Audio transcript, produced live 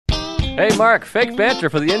Hey, Mark, fake banter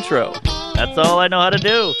for the intro. That's all I know how to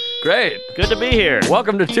do. Great. Good to be here.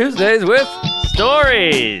 Welcome to Tuesdays with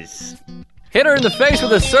Stories. Hit her in the face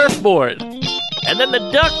with a surfboard. And then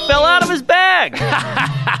the duck fell out of his bag.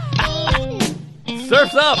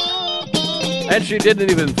 Surf's up. And she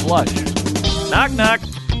didn't even flush. Knock, knock.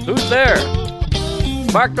 Who's there?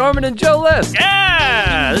 Mark Norman and Joe List.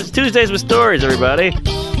 Yeah! This is Tuesdays with Stories, everybody.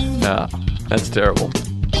 No, that's terrible.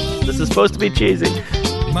 This is supposed to be cheesy.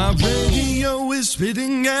 My radio is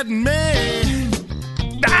spitting at me.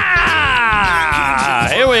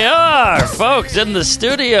 Here we are, folks, in the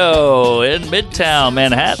studio in Midtown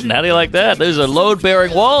Manhattan. How do you like that? Those are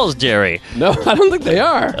load-bearing walls, Jerry. No, I don't think they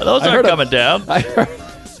are. Those aren't coming down. I heard,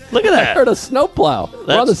 Look at that. I heard a snowplow.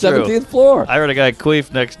 We're on the That's true. 17th floor. I heard a guy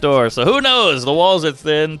queef next door, so who knows? The walls are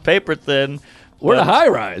thin, paper thin. We're in a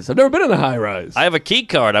high-rise. I've never been in a high-rise. I have a key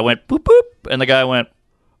card. I went, boop, boop, and the guy went,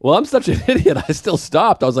 Well, I'm such an idiot. I still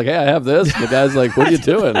stopped. I was like, hey, I have this. And the guy's like, what are you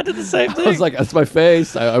doing? I did the same thing. I was like, that's my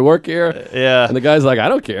face. I work here. Yeah. And the guy's like, I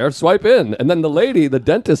don't care. Swipe in. And then the lady, the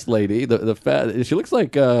dentist lady, the fat, she looks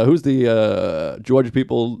like, who's the Georgia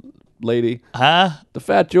people lady? Huh? The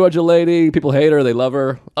fat Georgia lady. People hate her. They love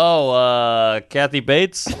her. Oh, Kathy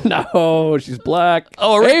Bates? No, she's black.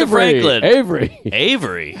 Oh, Aretha Franklin. Avery.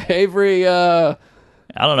 Avery.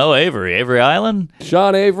 I don't know, Avery. Avery Island?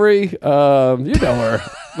 Sean Avery. You know her.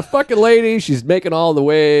 The fucking lady. She's making all the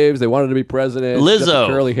waves. They wanted to be president. She's got Lizzo.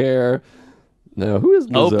 the curly hair. No, who is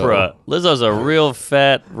Lizzo? Oprah. Lizzo's a real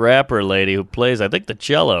fat rapper lady who plays, I think, the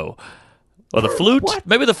cello. Or the flute? What?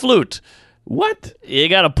 Maybe the flute. What? You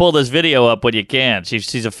got to pull this video up when you can.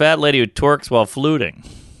 She's a fat lady who twerks while fluting.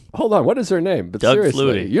 Hold on. What is her name? But Doug seriously,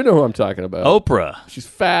 Flutie. you know who I'm talking about. Oprah. She's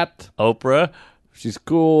fat. Oprah. She's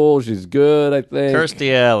cool. She's good, I think.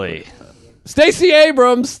 Kirstie Alley. Stacey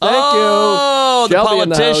Abrams. Thank Oh, you. the Shelby in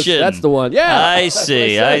the house. politician. That's the one. Yeah. I that's what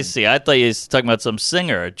see. said. I see. I thought you were talking about some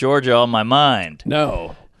singer. Georgia on my mind.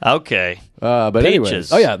 No. Okay. But anyways.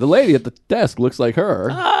 Peaches. Oh, yeah. The lady at the desk looks like her.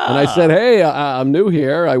 And I said, hey, I'm new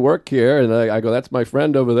here. I work here. And I go, that's my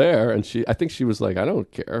friend over there. And I think she was like, I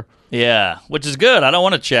don't care. Yeah, which is good. I don't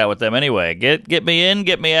want to chat with them anyway. Get me in,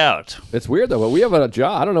 get me out. It's weird, though. But we have a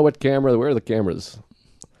job. I don't know what camera. Where are the cameras?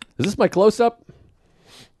 Is this my close-up?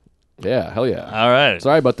 Yeah, hell yeah. All right.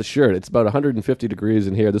 Sorry about the shirt. It's about 150 degrees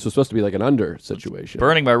in here. This was supposed to be like an under situation.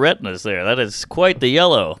 Burning my retinas there. That is quite the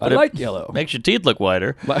yellow. I But it like yellow. makes your teeth look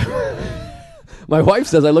whiter. My wife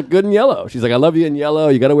says I look good in yellow. She's like, I love you in yellow.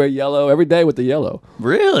 You got to wear yellow every day with the yellow.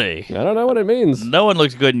 Really? I don't know what it means. No one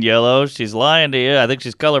looks good in yellow. She's lying to you. I think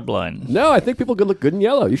she's colorblind. No, I think people could look good in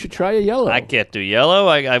yellow. You should try a yellow. I can't do yellow.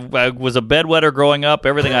 I was a bedwetter growing up.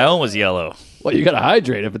 Everything I own was yellow. Well, you got to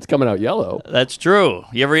hydrate if it's coming out yellow. That's true.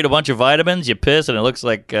 You ever eat a bunch of vitamins, you piss, and it looks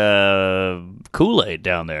like Kool-Aid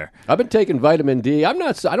down there. I've been taking vitamin D. I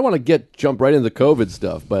don't want to jump right into the COVID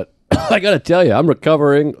stuff, but I got to tell you, I'm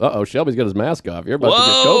recovering. Uh-oh, Shelby's got his mask off. You're about to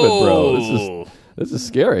get COVID, bro. This is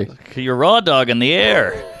scary. You're raw dog in the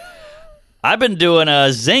air. I've been doing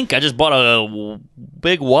zinc. I just bought a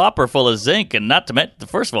big whopper full of zinc, and not to mention,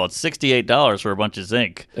 first of all, it's $68 for a bunch of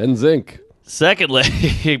zinc. And zinc. Secondly,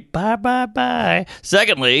 bye.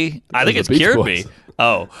 Secondly, I think the it's Beach cured Boys. me.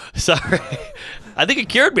 Oh, sorry. I think it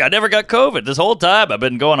cured me. I never got COVID. This whole time, I've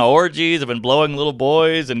been going to orgies. I've been blowing little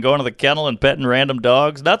boys and going to the kennel and petting random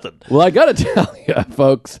dogs. Nothing. Well, I got to tell you,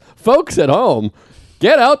 folks at home,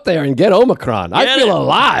 get out there and get Omicron. I feel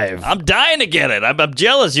alive. I'm dying to get it. I'm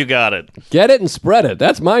jealous you got it. Get it and spread it.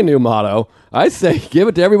 That's my new motto. I say give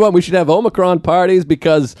it to everyone. We should have Omicron parties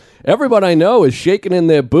because everyone I know is shaking in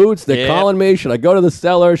their boots. They're calling me. Should I go to the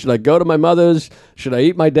cellar? Should I go to my mother's? Should I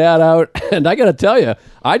eat my dad out? And I got to tell you,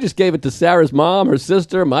 I just gave it to Sarah's mom, her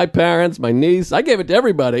sister, my parents, my niece. I gave it to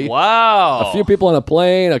everybody. Wow. A few people on a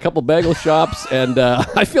plane, a couple bagel shops, and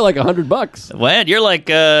I feel like $100. Man, you're like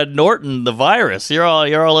Norton, the virus. You're all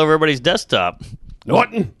over everybody's desktop.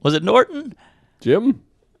 Norton. Was it Norton? Jim?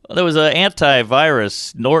 There was an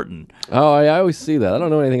antivirus, Norton. Oh, I always see that. I don't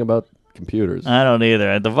know anything about computers. I don't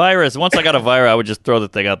either. The virus, once I got a virus, I would just throw the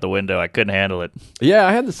thing out the window. I couldn't handle it. Yeah,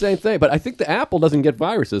 I had the same thing, but I think the Apple doesn't get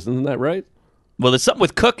viruses. Isn't that right? Well, there's something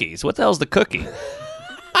with cookies. What the hell's the cookie?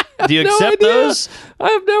 Do you No accept idea. those? I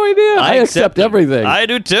have no idea. I accept them. everything. I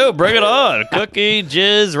do too. Bring it on. Cookie,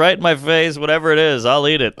 jizz, right in my face, whatever it is, I'll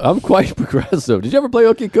eat it. I'm quite progressive. Did you ever play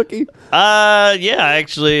Ookie Cookie? Yeah,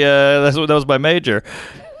 actually, that was my major.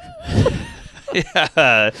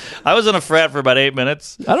 Yeah, I was in a frat for about 8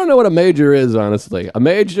 minutes. I don't know what a major is, honestly. A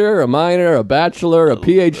major, a minor, a bachelor, a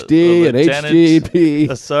PhD, an lieutenant, HGP,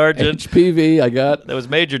 a sergeant. HPV. I got. That was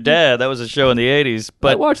Major Dad. That was a show in the 80s. I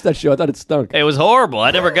But watched that show. I thought it stunk. it was horrible.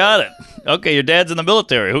 I never got it. Okay, your dad's in the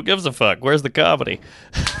military. Who gives a fuck? Where's the comedy?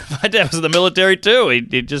 My dad was in the military, too.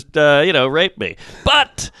 He just, raped me.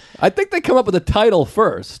 But... I think they come up with a title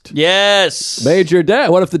first. Yes. Major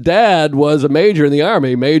Dad. What if the dad was a major in the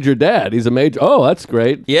Army? Major Dad. He's a major. Oh, that's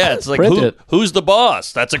great. Yeah, it's like, Print who's the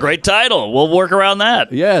boss? That's a great title. We'll work around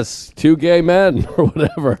that. Yes, 2 gay men or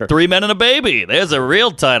whatever. 3 men and a baby. There's a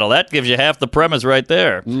real title. That gives you half the premise right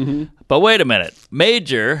there. Mm-hmm. But wait a minute.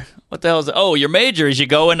 Major, what the hell is it? Oh, your major is you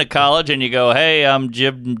go into college and you go, hey, I'm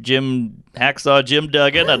Jim Hacksaw Jim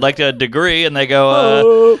Duggan. I'd like a degree. And they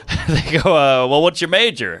go, well, what's your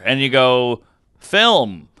major? And you go,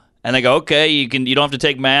 film. And they go, okay, you don't have to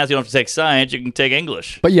take math. You don't have to take science. You can take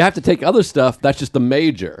English. But you have to take other stuff. That's just the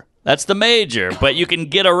major. That's the major. But you can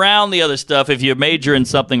get around the other stuff if you major in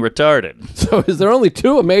something retarded. So is there only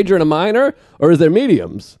 2, a major and a minor? Or is there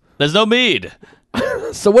mediums? There's no mead.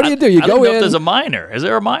 So what do? You I go don't know in. If there's a minor. Is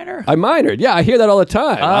there a minor? I minored. Yeah, I hear that all the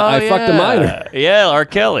time. I fucked a minor. Yeah, R.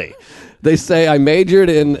 Kelly. They say I majored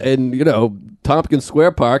in Tompkins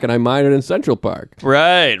Square Park and I minored in Central Park.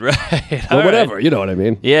 Right. Or All whatever. right. You know what I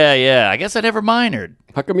mean. Yeah. I guess I never minored.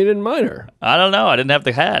 How come you didn't minor? I don't know. I didn't have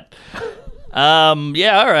the hat.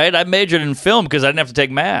 Yeah, all right. I majored in film because I didn't have to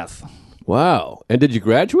take math. Wow. And did you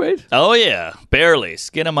graduate? Oh, yeah. Barely.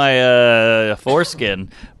 Skin of my foreskin.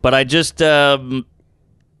 But I just...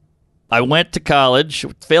 I went to college.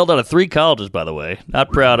 Failed out of 3 colleges, by the way.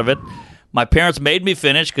 Not proud of it. My parents made me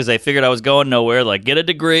finish because they figured I was going nowhere. Like, get a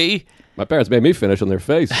degree. My parents made me finish on their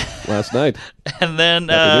face last night. And then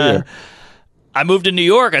I moved to New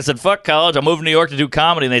York. I said, fuck college. I'm moving to New York to do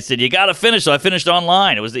comedy. And they said, you got to finish. So I finished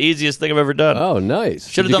online. It was the easiest thing I've ever done. Oh, nice.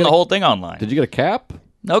 Should have done the whole thing online. Did you get a cap?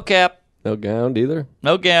 No cap. No gown either?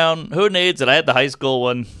 No gown. Who needs it? I had the high school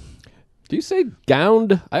one. Do you say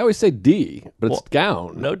gowned? I always say D, but it's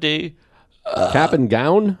gown. No D. Cap and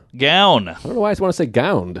gown? Gown. I don't know why I just want to say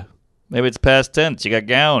gowned. Maybe it's past tense. You got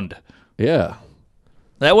gowned. Yeah.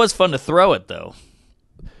 That was fun to throw it, though.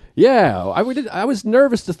 Yeah. I was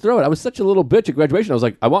nervous to throw it. I was such a little bitch at graduation. I was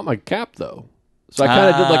like, I want my cap, though. So I kind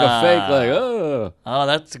of did like a fake, oh. Oh,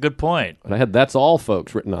 that's a good point. And I had "That's all,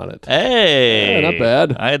 folks" written on it. Hey. Yeah, not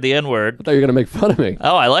bad. I had the N-word. I thought you were going to make fun of me.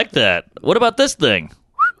 Oh, I like that. What about this thing?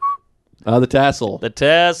 The tassel. The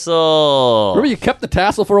tassel. Remember you kept the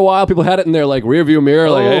tassel for a while? People had it in their like rearview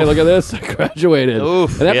mirror, like, hey, look at this. I graduated.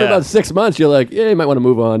 Oof, and after about 6 months, you're like, yeah, you might want to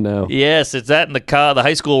move on now. Yes, it's that in the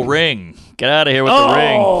high school ring. Get out of here with the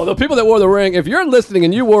ring. Oh, the people that wore the ring. If you're listening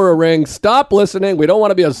and you wore a ring, stop listening. We don't want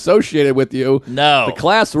to be associated with you. No. The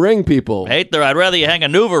class ring people. I'd rather you hang a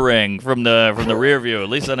Nuva ring from the rear view. At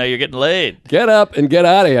least I know you're getting laid. Get up and get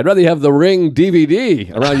out of here. I'd rather you have the Ring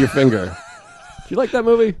DVD around your finger. Do you like that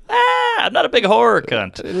movie? I'm not a big horror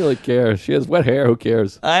cunt. I didn't really care. She has wet hair. Who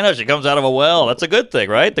cares? I know. She comes out of a well. That's a good thing,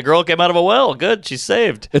 right? The girl came out of a well. Good. She's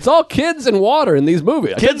saved. It's all kids and water in these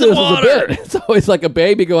movies. Kids and water. It's always like a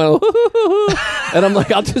baby going, and I'm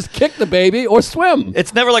like, I'll just kick the baby or swim.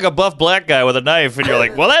 It's never like a buff black guy with a knife, and you're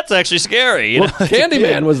like, well, that's actually scary. Well,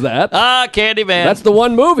 Candyman was that. Candyman. That's the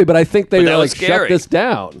one movie, but I think they like shut this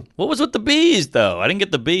down. What was with the bees, though? I didn't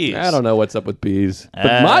get the bees. I don't know what's up with bees.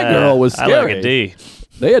 But My Girl was scary. I like a D.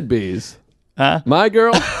 They had bees. Huh? My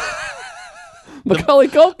Girl. Macaulay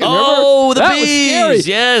Culkin. Oh, the that bees. Was scary,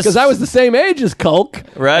 yes. Because I was the same age as Culk.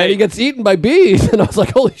 Right. And he gets eaten by bees. And I was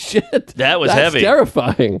like, holy shit. That's heavy.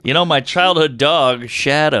 Terrifying. You know, my childhood dog,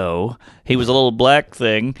 Shadow, he was a little black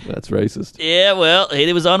thing. That's racist. Yeah, well,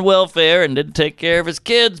 he was on welfare and didn't take care of his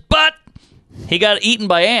kids, but he got eaten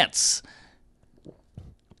by ants.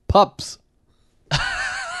 Pups.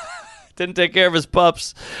 Didn't take care of his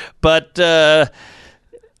pups. But,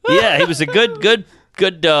 yeah, he was a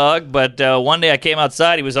good dog, but one day I came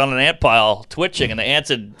outside, he was on an ant pile twitching, and the ants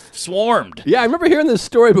had swarmed. Yeah, I remember hearing this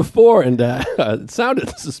story before, and it sounded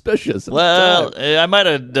suspicious. Well, I might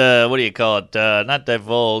have, what do you call it? Not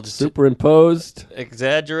divulged. Superimposed.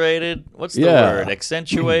 Exaggerated? What's the word?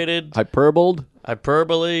 Accentuated? Hyperboled.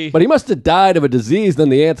 Hyperbole. But he must have died of a disease, then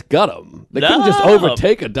the ants got him. They couldn't just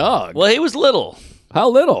overtake a dog. Well, he was little. How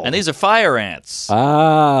little? And these are fire ants. You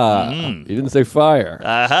didn't say fire.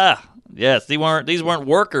 Aha. Yes, these weren't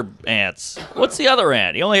worker ants. What's the other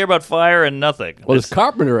ant? You only hear about fire and nothing. Well, there's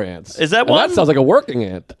carpenter ants. Is that and one? That sounds like a working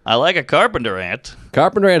ant. I like a carpenter ant.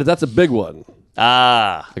 Carpenter ant, that's a big one.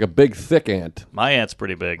 Ah. Like a big, thick ant. My ant's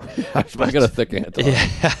pretty big. I got a thick ant.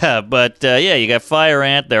 Yeah, but you got fire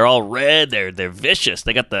ant. They're all red. They're vicious.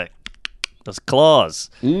 They got those claws.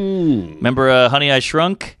 Remember Honey, I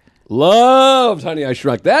Shrunk? Loved Honey, I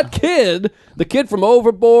Shrunk. That kid, the kid from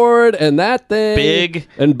Overboard and that thing.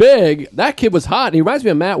 Big. That kid was hot, and he reminds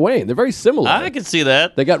me of Matt Wayne. They're very similar. I can see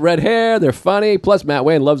that. They got red hair. They're funny. Plus, Matt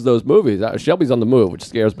Wayne loves those movies. Shelby's on the move, which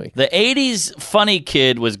scares me. The 80s funny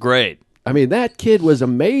kid was great. I mean, that kid was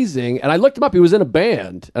amazing. And I looked him up. He was in a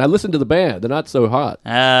band. And I listened to the band. They're Not So Hot.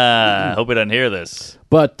 Hope he doesn't hear this.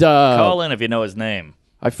 But call in if you know his name.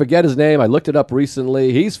 I forget his name. I looked it up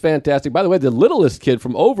recently. He's fantastic. By the way, the littlest kid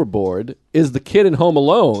from Overboard is the kid in Home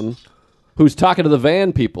Alone who's talking to the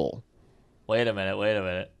van people. Wait a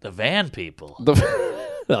minute. The van people.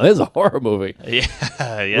 No, this is a horror movie. Yeah.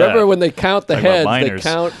 Remember when they count the Talking about heads, they minors.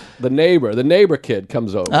 count the neighbor. The neighbor kid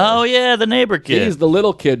comes over. Oh, yeah, the neighbor kid. He's the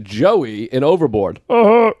little kid, Joey, in Overboard.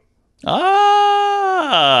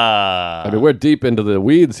 I mean, we're deep into the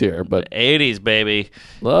weeds here, but 80s, baby.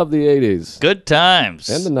 love the 80s. Good times.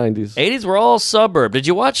 And the 90s. 80s were all suburb. Did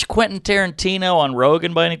you watch Quentin Tarantino on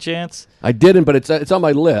Rogan by any chance? I didn't, but it's on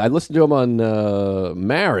my list. I listened to him on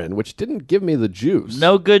Marin, which didn't give me the juice.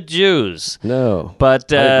 No good Jews. No.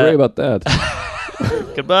 But I agree about that.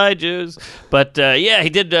 Goodbye, Jews. But yeah, he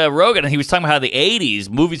did Rogan, and he was talking about how the 80s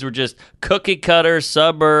movies were just cookie cutter,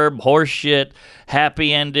 suburb, horseshit,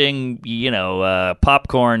 happy ending,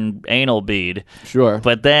 popcorn anal bead. Sure.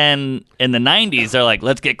 But then in the 90s, they're like,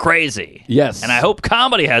 let's get crazy. Yes. And I hope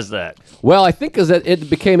comedy has that. Well, I think because it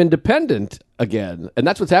became independent again, and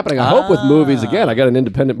that's what's happening. I hope with movies again. I got an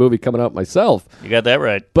independent movie coming out myself. You got that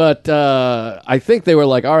right. But I think they were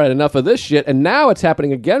like, all right, enough of this shit. And now it's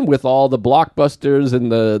happening again with all the blockbusters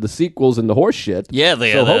and the sequels and the horse shit. Yeah,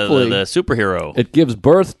 So hopefully the superhero. it gives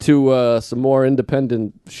birth to some more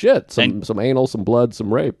independent shit. Some anal, some blood,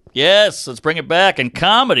 some rape. Yes, let's bring it back. And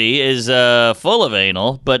comedy is full of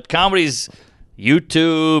anal, but comedy's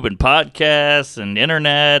YouTube and podcasts and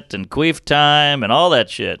internet and queef time and all that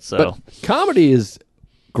shit. So But comedy is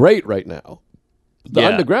great right now. The Yeah.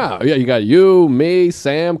 underground. Yeah, you got you, me,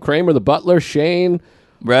 Sam, Kramer, the butler, Shane.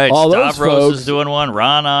 right, all those Stavros folks- is doing one,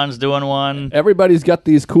 Ronon's doing one. Everybody's got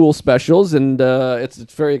these cool specials, and it's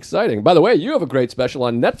very exciting. By the way, you have a great special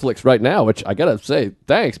on Netflix right now, which I gotta say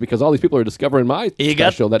thanks, because all these people are discovering my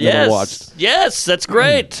special that yes, never watched. Yes, that's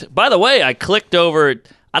great. By the way, I clicked over.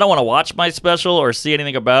 I don't want to watch my special or see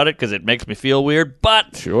anything about it because it makes me feel weird.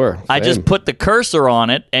 But Sure, I just same. put the cursor on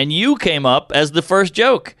it, and you came up as the first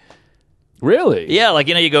joke. Really? Yeah, like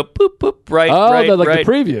you go boop boop right, Oh, right, the right.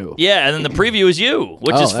 preview. Yeah, and then the preview is you,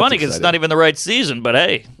 which Oh, is that's funny because it's exciting. not even the right season. But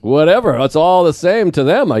hey, Whatever. It's all the same to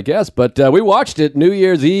them, I guess. But we watched it New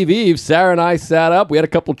Year's Eve. Sarah and I sat up. We had a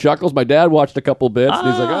couple chuckles. My dad watched a couple bits. And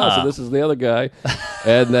he's like, oh, so this is the other guy.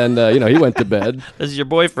 And then, he went to bed. this is your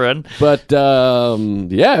boyfriend. But,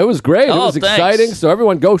 yeah, it was great. It Oh, was thanks. exciting. So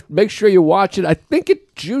everyone go make sure you watch it. I think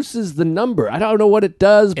it juices the number. I don't know what it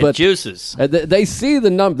does, It but juices. they see the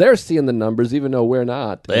number. They're seeing the numbers, even though we're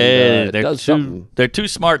not. And, it does something. They're too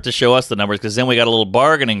smart to show us the numbers because then we got a little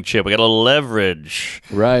bargaining chip. We got a little leverage.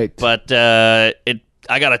 Right. But I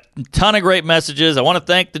got a ton of great messages. I want to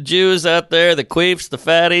thank the Jews out there, the queefs, the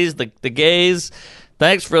fatties, the gays.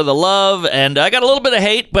 Thanks for the love. And I got a little bit of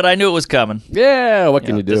hate, but I knew it was coming. Yeah, what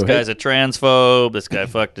can you do? This guy's a transphobe. This guy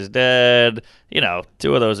fucked his dad.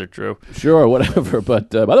 Two of those are true. Sure, whatever. But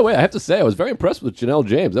by the way, I have to say, I was very impressed with Janelle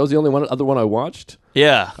James. That was the only other one I watched.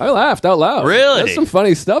 Yeah. I laughed out loud. Really? There's some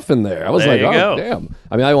funny stuff in there. I was There like, you oh, go. damn.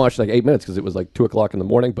 I mean, I watched like 8 minutes because it was like 2 o'clock in the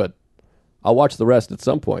morning, but I'll watch the rest at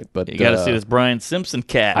some point. But You got to see this Brian Simpson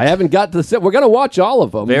cat. I haven't got to the set. We're going to watch all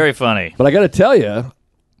of them. Very funny. But I got to tell you,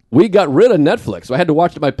 we got rid of Netflix. So I had to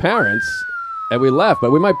watch it with my parents, and we left.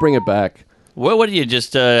 But we might bring it back. What do you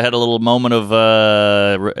just had a little moment of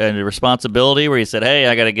responsibility where you said, hey,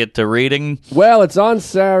 I got to get to reading? Well, it's on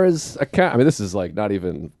Sarah's account. I mean, this is like not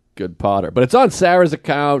even good Potter, but it's on Sarah's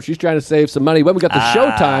account. She's trying to save some money. When we got the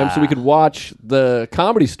Showtime, so we could watch the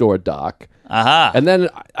Comedy Store doc. Aha. And then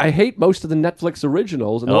I hate most of the Netflix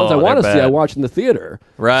originals, and the Oh, ones I want to they're see, I bad. watch in the theater.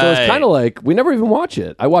 Right. So it's kind of like we never even watch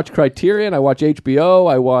it. I watch Criterion, I watch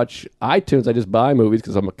HBO, I watch iTunes. I just buy movies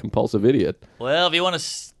because I'm a compulsive idiot. Well, if you want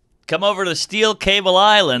to come over to Steel Cable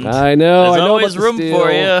Island, I know. there's I know always about the room Steel.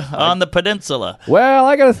 for you on the peninsula. Well,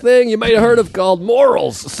 I got a thing you might have heard of called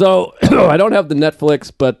Morals. So I don't have the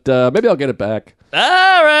Netflix, but maybe I'll get it back.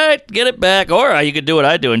 All right, get it back. Or you could do what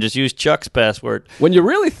I do and just use Chuck's password. When you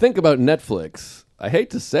really think about Netflix, I hate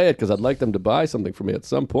to say it because I'd like them to buy something for me at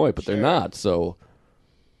some point, but they're not. So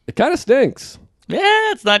it kind of stinks. Yeah,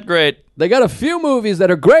 it's not great. They got a few movies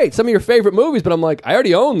that are great, some of your favorite movies, but I'm like, I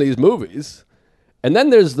already own these movies. And then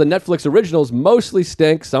there's the Netflix originals, mostly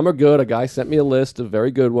stink. Some are good. A guy sent me a list of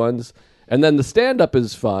very good ones. And then the stand-up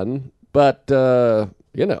is fun, but,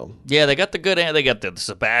 Yeah, they got the good. They got the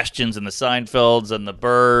Sebastians and the Seinfelds and the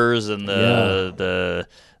Burrs and the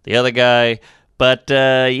other guy. But the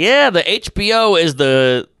HBO is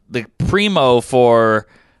the primo for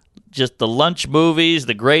just the lunch movies,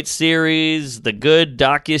 the great series, the good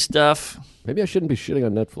docu stuff. maybe I shouldn't be shitting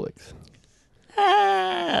on Netflix.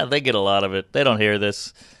 They get a lot of it. They don't hear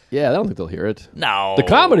this. Yeah, I don't think they'll hear it. No. The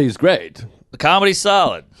comedy's great. The comedy's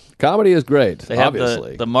solid. Comedy is great, They have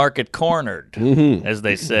obviously. the market cornered, as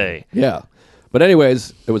they say. Yeah. But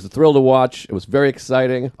anyways, it was a thrill to watch. It was very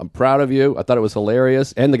exciting. I'm proud of you. I thought it was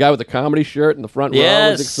hilarious. And the guy with the comedy shirt in the front row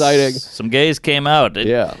was exciting. Some gays came out.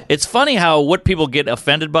 Yeah. It's funny how what people get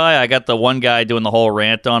offended by. I got the one guy doing the whole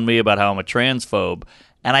rant on me about how I'm a transphobe.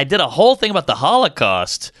 And I did a whole thing about the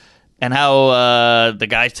Holocaust and how the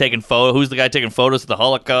guy's taking photos. Who's the guy taking photos of the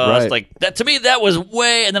Holocaust? Right. Like, that to me, that was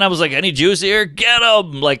way. And then I was like, any Jews here? Get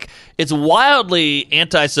them. Like, it's wildly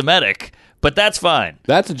anti-Semitic, but that's fine.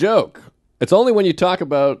 That's a joke. It's only when you talk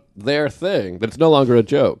about their thing that it's no longer a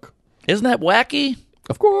joke. Isn't that wacky?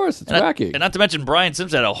 Of course, it's wacky. And not to mention Brian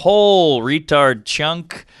Simpson had a whole retard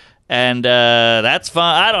chunk, and that's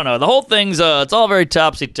fine. I don't know. The whole thing's, it's all very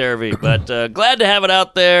topsy-turvy, but glad to have it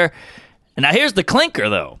out there. And now here's the clinker,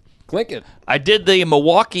 though. Clink it. I did the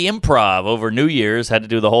Milwaukee Improv over New Year's, had to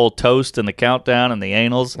do the whole toast and the countdown and the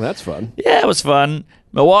anals. That's fun. Yeah, it was fun.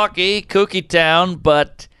 Milwaukee, kooky town,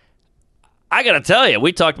 but I got to tell you,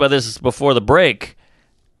 we talked about this before the break.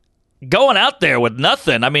 Going out there with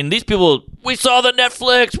nothing. I mean, these people, we saw the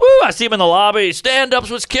Netflix. Woo, I see them in the lobby. Stand-ups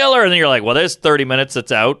was killer. And then you're like, well, there's 30 minutes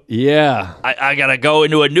that's out. Yeah. I got to go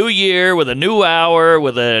into a new year with a new hour,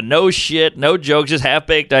 with a no shit, no jokes, just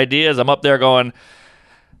half-baked ideas. I'm up there going,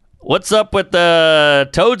 what's up with the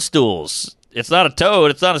toadstools? It's not a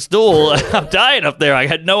toad. It's not a stool. I'm dying up there. I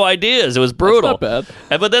had no ideas. It was brutal. That's not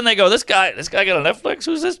bad. But then they go, this guy got a Netflix?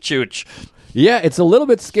 Who's this chooch? Yeah, it's a little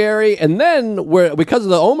bit scary. And then because of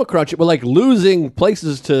the Omicron, we're like losing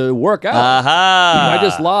places to work out. Aha. I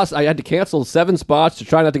just lost. I had to cancel 7 spots to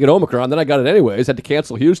try not to get Omicron. Then I got it anyways. Had to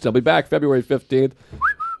cancel Houston. I'll be back February 15th.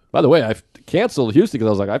 By the way, I canceled Houston because I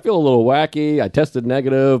was like, I feel a little wacky. I tested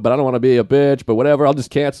negative, but I don't want to be a bitch. But whatever, I'll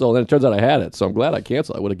just cancel. And then it turns out I had it. So I'm glad I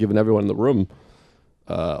canceled. I would have given everyone in the room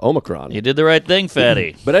Omicron. You did the right thing,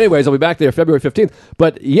 fatty. But anyways, I'll be back there February 15th.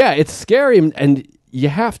 But yeah, it's scary. And you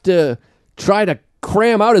have to try to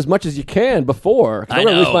cram out as much as you can before. I I'm going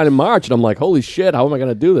to know. release mine in March, and I'm like, holy shit, how am I going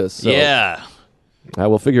to do this? So Yeah. I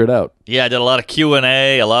will figure it out. Yeah, I did a lot of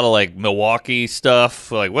Q&A, a lot of like Milwaukee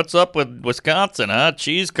stuff. Like, what's up with Wisconsin, huh?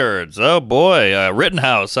 Cheese curds. Oh, boy.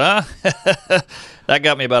 Rittenhouse, huh? That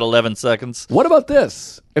got me about 11 seconds. What about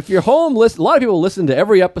this? If you're home, a lot of people listen to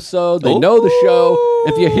every episode. They know the show.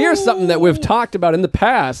 If you hear something that we've talked about in the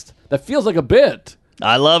past that feels like a bit,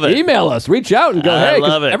 I love it. email us, reach out, and go, I hey, 'cause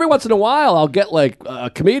love it. every once in a while I'll get like a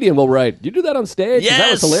comedian will write, you do that on stage? 'Cause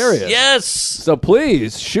that was hilarious. Yes. So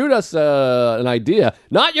please shoot us an idea,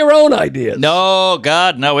 not your own ideas. No,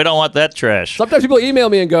 God, no, we don't want that trash. Sometimes people email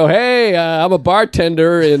me and go, hey, I'm a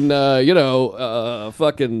bartender in,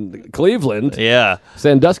 fucking Cleveland, Yeah.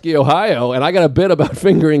 Sandusky, Ohio, and I got a bit about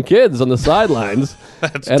fingering kids on the sidelines.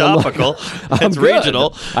 That's And I'm like, topical. I'm That's good.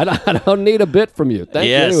 regional. I don't need a bit from you. Thank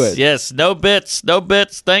you anyway. Yes. No bits.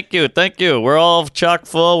 Thank you. We're all chock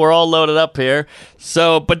full. We're all loaded up here.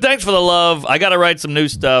 So, but thanks for the love. I got to write some new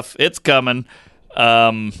stuff. It's coming.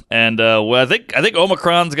 Well, I think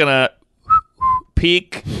Omicron's gonna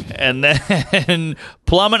peak and then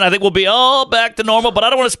plummet. I think we'll be all back to normal. But I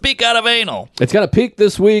don't want to speak out of anal. It's going to peak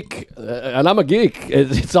this week, and I'm a geek.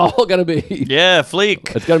 It's all going to be... Yeah,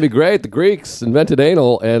 fleek. It's going to be great. The Greeks invented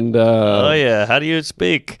anal, and... Oh yeah. How do you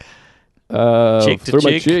speak? Cheek to through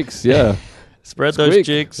my cheek? cheeks, yeah. Spread Squeak. those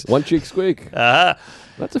cheeks. One cheek squeak. Uh-huh.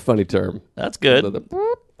 That's a funny term. That's good.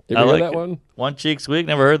 You I ever like heard that it. one? One cheek squeak.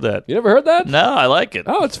 Never heard that. You never heard that? No, I like it.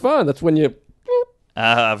 Oh, it's fun. That's when you...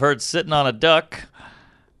 I've heard sitting on a duck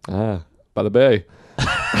by the bay.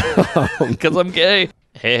 because I'm gay.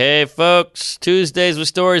 Hey, folks. Tuesdays with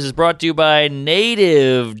Stories is brought to you by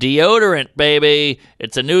Native Deodorant, baby.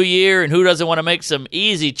 It's a new year, and who doesn't want to make some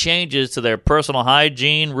easy changes to their personal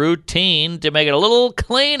hygiene routine to make it a little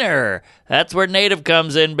cleaner? That's where Native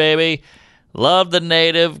comes in, baby. Love the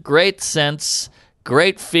Native. Great scents.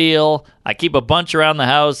 Great feel. I keep a bunch around the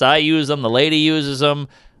house. I use them. The lady uses them.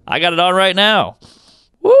 I got it on right now.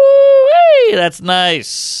 Woo-wee! That's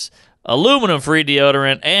nice. Aluminum-free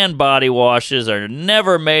deodorant and body washes are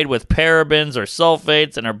never made with parabens or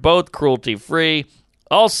sulfates and are both cruelty-free.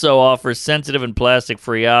 Also offers sensitive and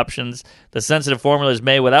plastic-free options. The sensitive formula is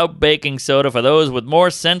made without baking soda for those with more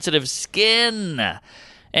sensitive skin.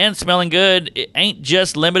 And smelling good, it ain't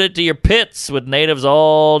just limited to your pits with Native's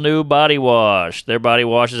all-new body wash. Their body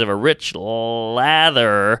washes have a rich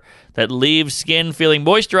lather that leaves skin feeling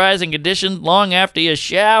moisturized and conditioned long after you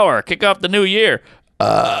shower. Kick off the new year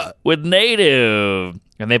with Native.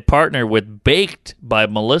 And they partner with Baked by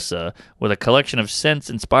Melissa with a collection of scents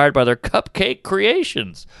inspired by their cupcake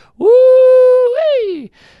creations.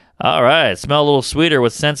 Woo-wee! All right. Smell a little sweeter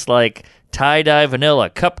with scents like tie-dye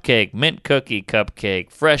vanilla, cupcake, mint cookie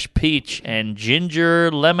cupcake, fresh peach, and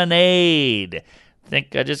ginger lemonade.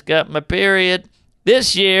 Think I just got my period.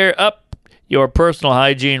 This year, up your personal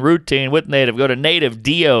hygiene routine with Native. Go to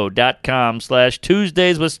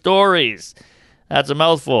nativedeo.com/Tuesdays with Stories. That's a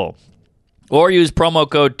mouthful. Or use promo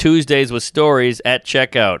code Tuesdays with Stories at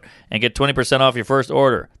checkout and get 20% off your first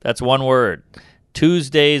order. That's one word.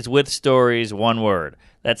 Tuesdays with Stories, one word.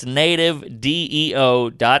 That's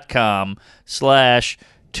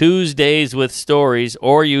nativedeo.com/Tuesdays with Stories,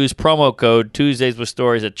 or use promo code Tuesdays with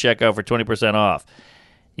Stories at checkout for 20% off.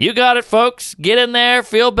 You got it, folks. Get in there,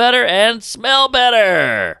 feel better, and smell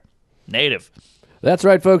better. Native. That's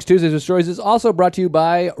right, folks. Tuesdays with Stories is also brought to you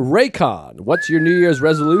by Raycon. What's your New Year's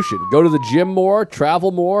resolution? Go to the gym more,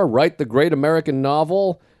 travel more, write the great American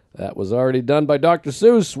novel. That was already done by Dr.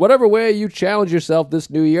 Seuss. Whatever way you challenge yourself this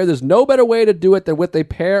new year, there's no better way to do it than with a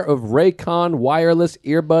pair of Raycon wireless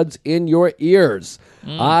earbuds in your ears.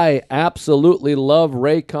 I absolutely love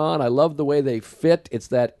Raycon. I love the way they fit. It's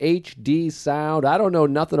that HD sound. I don't know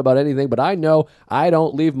nothing about anything, but I know I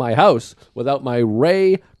don't leave my house without my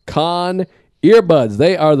Raycon earbuds.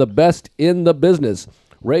 They are the best in the business.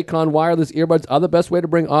 Raycon wireless earbuds are the best way to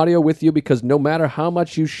bring audio with you because no matter how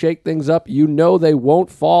much you shake things up, you know they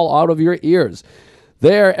won't fall out of your ears.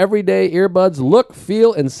 Their everyday earbuds look,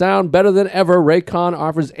 feel, and sound better than ever. Raycon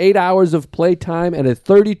offers 8 hours of playtime and a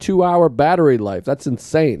 32-hour battery life. That's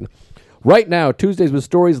insane. Right now, Tuesdays with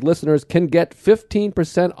Stories listeners can get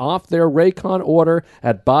 15% off their Raycon order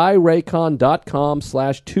at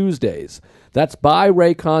buyraycon.com/Tuesdays. That's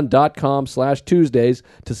buyraycon.com/Tuesdays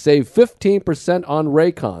to save 15% on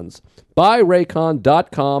Raycons.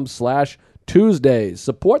 Buyraycon.com/Tuesdays.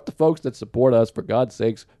 Support the folks that support us. For God's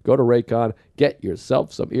sakes, go to Raycon. Get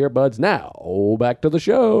yourself some earbuds now. Back to the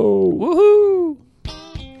show. Woohoo!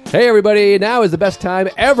 Hey, everybody. Now is the best time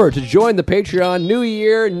ever to join the Patreon. New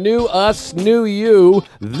year, new us, new you.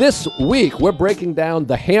 This week, we're breaking down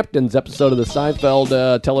the Hamptons episode of the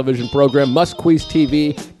Seinfeld television program, Musqueeze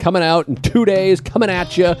TV, coming out in 2 days, coming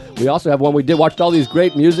at you. We also have one we watched all these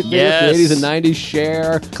great music videos, Yes. the 80s and 90s,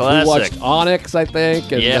 Cher. Classic. We watched Onyx, I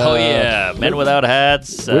think. And, Yeah, Men Without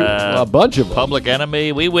Hats. a bunch of them. Public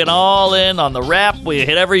Enemy. We went all in on the rap. We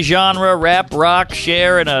hit every genre: rap, rock,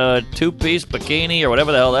 Cher in a two-piece bikini or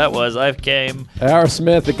whatever the hell that was. I came.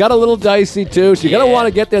 Aerosmith. It got a little dicey, too, so you're going to want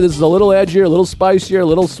to get there. This is a little edgier, a little spicier, a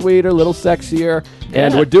little sweeter, a little sexier.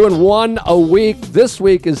 And we're doing one a week. This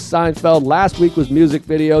week is Seinfeld. Last week was music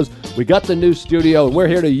videos. We got the new studio, and we're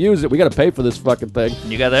here to use it. We got to pay for this fucking thing.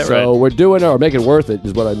 You got that right. So we're doing it, or make it worth it,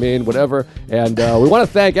 is what I mean, whatever. And we want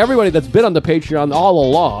to thank everybody that's been on the Patreon all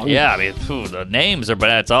along. Yeah, I mean, the names are, but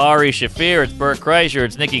it's Ari Shafir, it's Bert Kreischer,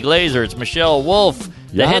 it's Nikki Glazer, it's Michelle Wolf.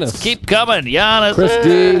 The Giannis. hits keep coming. Giannis. Chris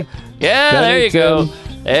D. Yeah, there you go.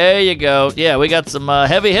 Bennington. There you go. Yeah, we got some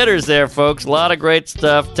heavy hitters there, folks. A lot of great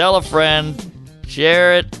stuff. Tell a friend.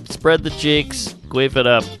 Share it. Spread the cheeks. Queef it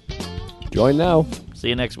up. Join now. See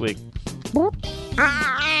you next week. So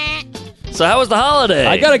how was the holiday?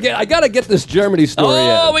 I gotta get this Germany story in.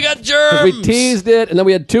 Oh, we got germs. We teased it, and then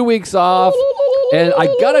we had 2 weeks off. And I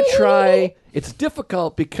gotta try. It's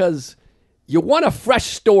difficult because you want a fresh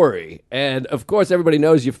story. And, of course, everybody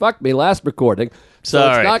knows you fucked me last recording. So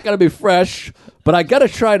Sorry. it's not going to be fresh. But I got to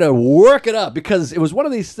try to work it up because it was one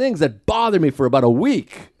of these things that bothered me for about a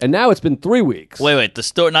week. And now it's been 3 weeks. Wait. The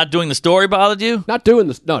story, not doing the story bothered you? Not doing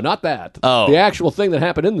this. No, not that. Oh. The actual thing that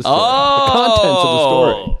happened in the story. Oh. The contents of the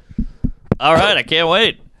story. All right, I can't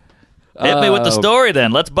wait. Hit me with the story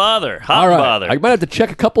then. Let's bother. Hot All right. bother. I might have to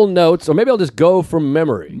check a couple notes, or maybe I'll just go from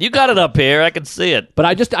memory. You got it up here. I can see it. But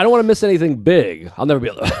I don't want to miss anything big. I'll never be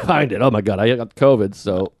able to find it. Oh, my God. I got COVID,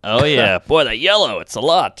 so. Oh, yeah. Boy, that yellow. It's a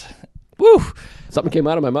lot. Woo. Something came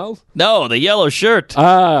out of my mouth? No, the yellow shirt.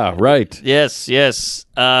 Ah, right. Yes.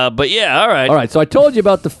 But yeah, all right. All right, so I told you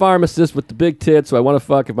about the pharmacist with the big tits who I want to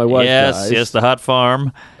fuck if my wife dies. Yes, the hot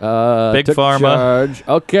farm. Big took pharma. charge.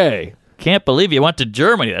 Okay. Can't believe you went to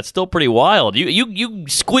Germany. That's still pretty wild. You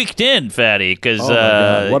squeaked in, fatty, because Oh, my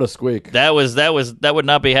God, what a squeak. that would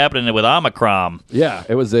not be happening with Omicron. Yeah,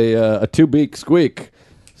 it was a two-beak squeak.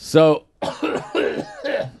 So,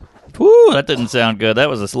 Whew, that didn't sound good. That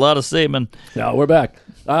was a lot of semen. no, we're back.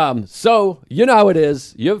 So, you know how it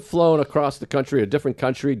is. You've flown across the country, a different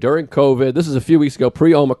country, during COVID. This is a few weeks ago,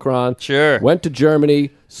 pre-Omicron. Sure. Went to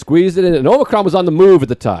Germany, squeezed it in. And Omicron was on the move at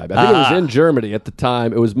the time. I think it was in Germany at the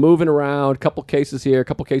time. It was moving around, a couple cases here, a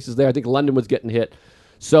couple cases there. I think London was getting hit.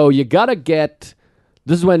 So you got to get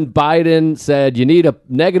This is when Biden said you need a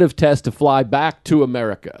negative test to fly back to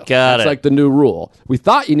America. That's like the new rule. We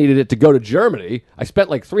thought you needed it to go to Germany. I spent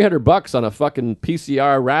like $300 on a fucking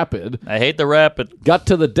PCR rapid. I hate the rapid. Got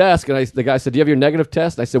to the desk, and the guy said, do you have your negative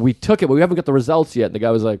test? I said, we took it, but we haven't got the results yet. And the guy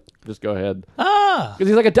was like, just go ahead. Because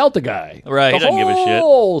he's like a Delta guy. Right, he doesn't give a shit. The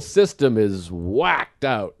whole system is whacked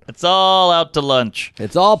out. It's all out to lunch.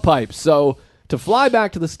 It's all pipes. So to fly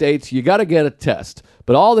back to the States, you got to get a test.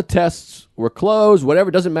 But all the tests were closed, whatever,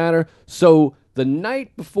 doesn't matter. So the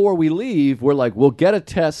night before we leave, we're like, we'll get a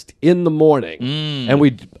test in the morning. And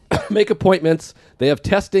we make appointments. They have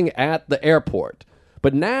testing at the airport.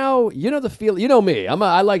 But now, you know the feel. You know me. I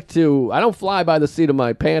don't fly by the seat of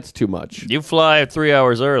my pants too much. You fly 3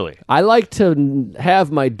 hours early. I like to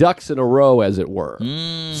have my ducks in a row, as it were.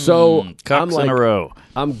 So Ducks in a row.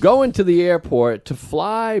 I'm going to the airport to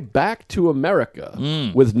fly back to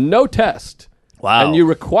America with no test. Wow. And you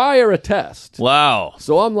require a test. Wow.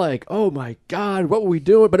 So I'm like, oh my God, what were we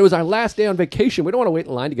doing? But it was our last day on vacation. We don't want to wait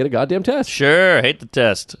in line to get a goddamn test. Sure, hate the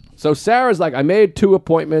test. So Sarah's like, I made 2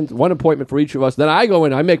 appointments, 1 appointment for each of us. Then I go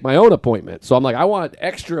in, I make my own appointment. So I'm like, I want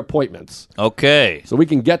extra appointments. Okay. So we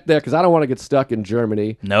can get there because I don't want to get stuck in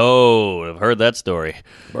Germany. No, I've heard that story.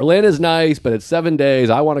 Berlin is nice, but it's 7 days.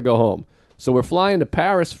 I want to go home. So we're flying to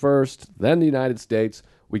Paris first, then the United States.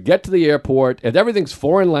 We get to the airport, and everything's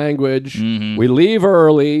foreign language. We leave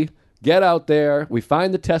early, get out there. We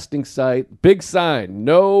find the testing site. Big sign,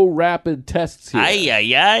 no rapid tests here.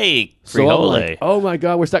 Ay. So I'm like, oh, my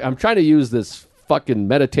God, we're stuck. I'm trying to use this fucking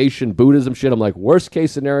meditation Buddhism shit. I'm like, worst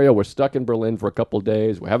case scenario, we're stuck in Berlin for a couple of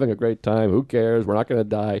days. We're having a great time. Who cares? We're not going to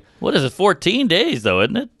die. What is it, 14 days, though,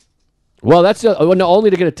 isn't it? Well, that's only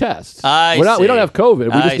to get a test. We don't have COVID.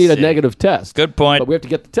 We just need a negative test. Good point. But we have to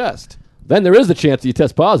get the test. Then there is the chance that you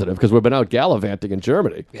test positive because we've been out gallivanting in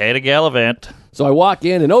Germany. Hey to gallivant. So I walk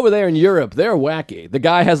in, and over there in Europe, they're wacky. The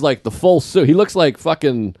guy has like the full suit. He looks like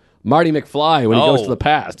fucking Marty McFly when he goes to the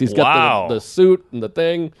past. He's got the suit and the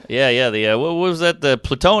thing. Yeah. What was that? The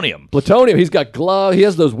plutonium. Plutonium. He's got gloves. He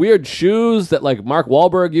has those weird shoes that like Mark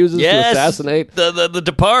Wahlberg uses to assassinate. The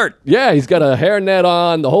Depart. Yeah, he's got a hairnet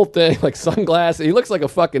on, the whole thing, like sunglasses. He looks like a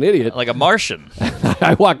fucking idiot. Like a Martian.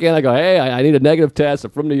 I walk in, I go, hey, I need a negative test.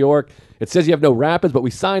 I'm from New York. It says you have no rapids, but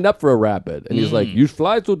we signed up for a rapid. And he's like, you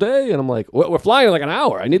fly today? And I'm like, we're flying in like an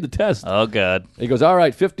hour. I need the test. Oh, God. And he goes, all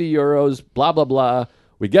right, 50 euros, blah, blah, blah.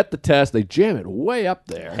 We get the test. They jam it way up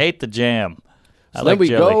there. Hate the jam. So then we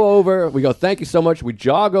go over. We go, thank you so much. We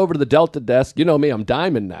jog over to the Delta desk. You know me, I'm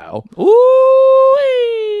diamond now. Ooh.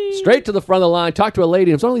 Straight to the front of the line. Talk to a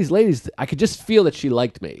lady. It was one of these ladies. I could just feel that she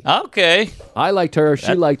liked me. Okay. I liked her.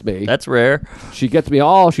 She liked me. That's rare. She gets me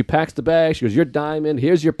all. She packs the bag. She goes, you're diamond.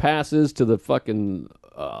 Here's your passes to the fucking,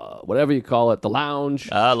 whatever you call it, the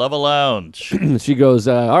lounge. I love a lounge. She goes,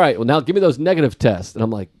 all right, well, now give me those negative tests. And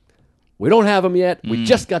I'm like, we don't have them yet. We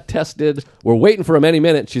just got tested. We're waiting for them any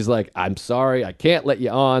minute. She's like, I'm sorry. I can't let you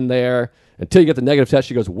on there until you get the negative test.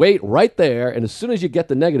 She goes, wait right there. And as soon as you get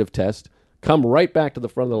the negative test, come right back to the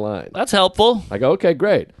front of the line. That's helpful. I go, okay,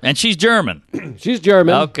 great. And she's German. She's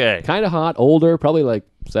German. Okay. Kind of hot, older, probably like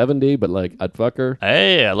 70, but like I'd fuck her.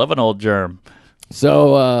 Hey, I love an old germ.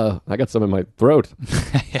 So I got some in my throat.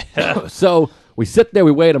 So we sit there,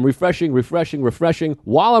 we wait. I'm refreshing.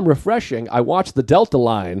 While I'm refreshing, I watch the Delta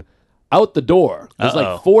line out the door. There's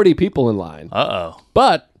like 40 people in line.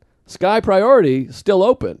 But Sky Priority still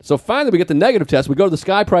open. So finally we get the negative test. We go to the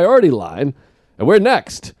Sky Priority line, and we're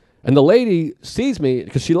next. And the lady sees me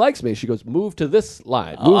because she likes me. She goes, move to this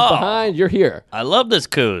line. Move behind. You're here. I love this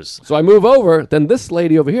coos. So I move over. Then this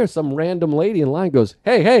lady over here, some random lady in line goes,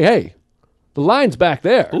 hey. The line's back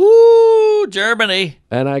there. Ooh, Germany.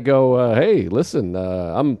 And I go, hey, listen,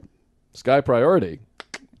 I'm Sky Priority.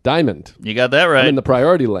 Diamond. You got that right. I'm in the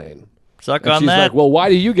priority lane. Suck and on she's that. Like, well, why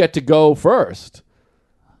do you get to go first?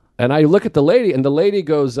 And I look at the lady, and the lady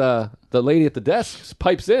goes, the lady at the desk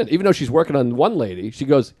pipes in. Even though she's working on one lady, she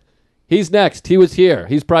goes, he's next. He was here.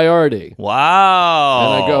 He's priority.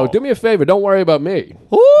 Wow. And I go, do me a favor. Don't worry about me.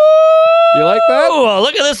 Woo! You like that? Oh,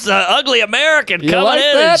 look at this ugly American coming like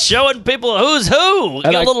in that? and showing people who's who.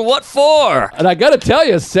 Get a little what for. And I got to tell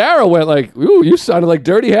you, Sarah went like, ooh, you sounded like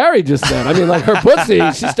Dirty Harry just then. I mean, like her pussy,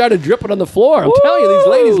 she started dripping on the floor. I'm telling you, these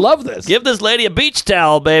ladies love this. Give this lady a beach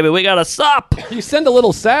towel, baby. We got a sup. You send a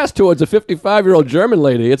little sass towards a 55-year-old German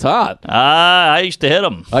lady. It's hot. I used to hit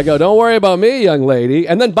them. I go, don't worry about me, young lady.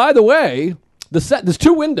 And then, by the way, there's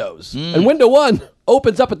 2 windows. And window 1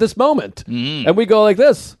 opens up at this moment. And we go like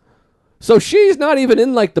this. So she's not even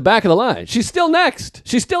in like the back of the line. She's still next.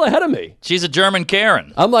 She's still ahead of me. She's a German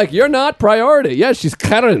Karen. I'm like, you're not priority. Yes, she's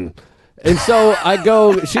Karen. And so I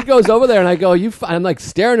go, she goes over there, and I go, I'm like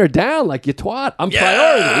staring her down like, you twat. I'm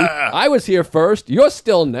priority. I was here first. You're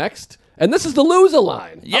still next. And this is the loser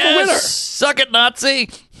line. Yes. I'm a winner. Suck it, Nazi.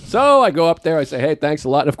 So I go up there. I say, hey, thanks a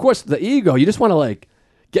lot. And, of course, the ego. You just want to, like,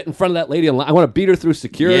 get in front of that lady in line. I want to beat her through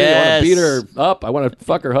security. Yes. I want to beat her up. I want to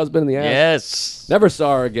fuck her husband in the ass. Yes. Never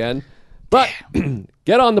saw her again. But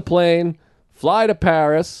get on the plane, fly to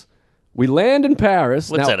Paris. We land in Paris.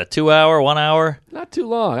 What's now, that, a 2 hour, 1 hour? Not too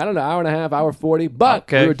long. I don't know, hour and a half, hour 40. But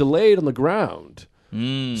Okay. we were delayed on the ground.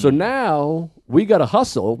 So now we got to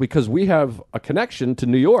hustle because we have a connection to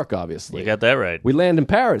New York, obviously. You got that right. We land in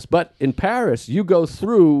Paris. But in Paris, you go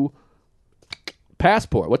through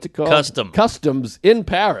passport. What's it called? Customs in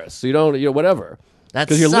Paris. So you don't, whatever. That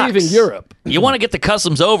because you're sucks. leaving Europe. You want to get the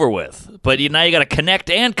customs over with, but now you got to connect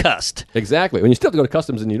and cust. Exactly. And you still have to go to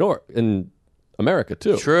customs in New York, in America,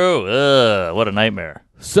 too. True. What a nightmare.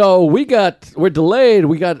 So we're delayed.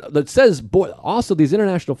 That says board. Also, these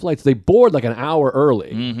international flights, they board like an hour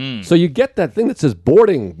early. Mm-hmm. So you get that thing that says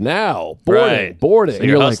boarding now, boarding. So and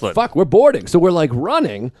you're hustling. like, fuck, we're boarding. So we're like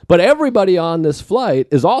running, but everybody on this flight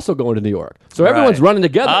is also going to New York. So everyone's running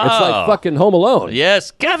together. It's like fucking Home Alone.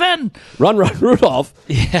 Yes, Kevin. Run, Rudolph.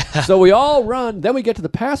 Yeah. So we all run. Then we get to the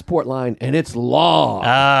passport line, and it's long.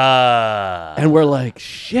 And we're like,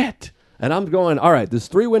 shit. And I'm going, all right, there's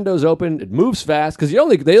 3 windows open. It moves fast because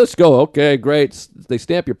they just go, okay, great. They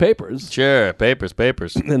stamp your papers. Sure, papers.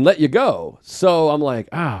 And let you go. So I'm like,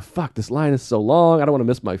 fuck, this line is so long. I don't want to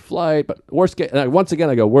miss my flight. But once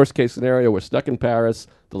again, I go, worst case scenario, we're stuck in Paris.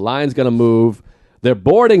 The line's going to move. They're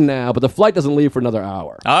boarding now, but the flight doesn't leave for another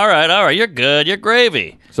hour. All right. You're good. You're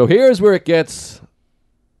gravy. So here's where it gets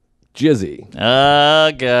jizzy.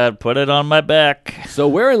 Oh, God. Put it on my back. So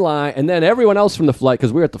we're in line, and then everyone else from the flight,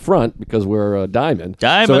 because we're at the front, because we're Diamond.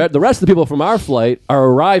 Diamond. So the rest of the people from our flight are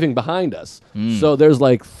arriving behind us. So there's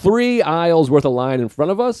like 3 aisles worth of line in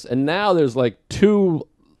front of us, and now there's like 2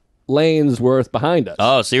 lanes worth behind us.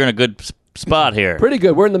 Oh, so you're in a good spot here. Pretty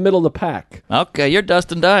good. We're in the middle of the pack. Okay, you're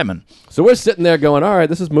Dustin Diamond. So we're sitting there going, all right,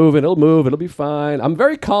 this is moving. It'll move. It'll be fine. I'm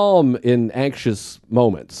very calm in anxious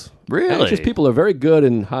moments. Really? Anxious people are very good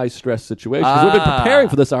in high-stress situations. We've been preparing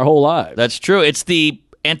for this our whole lives. That's true. It's the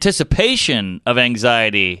anticipation of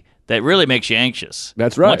anxiety that really makes you anxious.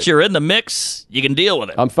 That's right. Once you're in the mix, you can deal with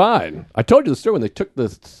it. I'm fine. I told you the story when they took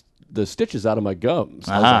the stitches out of my gums.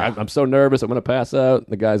 I was like, I'm so nervous. I'm going to pass out. And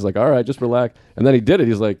the guy's like, all right, just relax. And then he did it.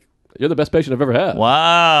 He's like, you're the best patient I've ever had.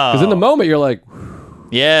 Wow. Because in the moment, you're like...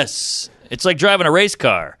 Yes. It's like driving a race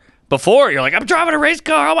car. Before, you're like, I'm driving a race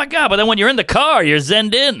car. Oh, my God. But then when you're in the car, you're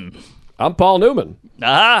zenned in. I'm Paul Newman.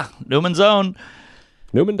 Newman's own.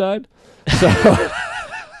 Newman died.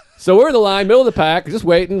 So we're in the line, middle of the pack, just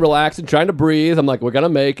waiting, relaxing, trying to breathe. I'm like, we're going to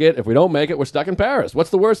make it. If we don't make it, we're stuck in Paris.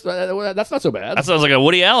 What's the worst? That's not so bad. That sounds like a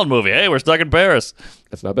Woody Allen movie. Hey, we're stuck in Paris.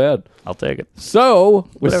 That's not bad. I'll take it. So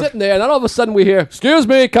we're sitting there, and then all of a sudden we hear, excuse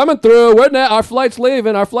me, coming through. Our flight's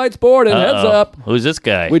leaving. Our flight's boarding. Heads up. Who's this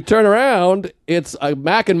guy? We turn around. It's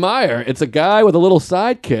Mac and Meyer. It's a guy with a little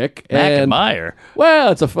sidekick. Mac and Meyer?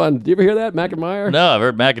 Well, it's a fun. Do you ever hear that, Mac and Meyer? No, I've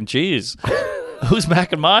heard mac and cheese. Who's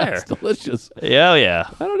Mac and Meyer? It's delicious. Yeah.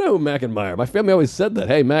 I don't know who Mac and Meyer. My family always said that.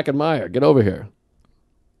 Hey, Mac and Meyer, get over here.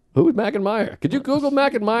 Who's Mac and Meyer? Could you Google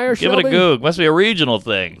Mac and Meyer, Give Shelby? it a Goog. Must be a regional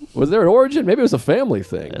thing. Was there an origin? Maybe it was a family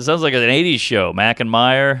thing. It sounds like an 80s show. Mac and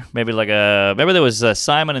Meyer. Maybe there was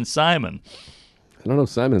Simon and Simon. I don't know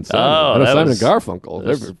Simon and Simon. Oh, I know that Simon was- and Garfunkel.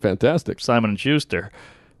 They're fantastic. Simon and Schuster.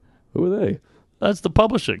 Who are they? That's the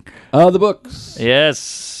publishing. The books.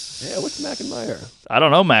 Yes. Yeah, what's Mac and Meyer? I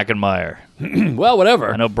don't know Mac and Meyer. Well,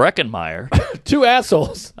 whatever. I know Breckenmeyer. 2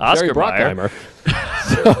 assholes. Oscar Jerry Bruckheimer.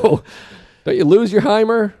 So, don't you lose your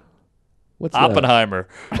Heimer? What's that? Oppenheimer.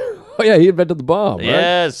 Oh, yeah, he invented the bomb, right?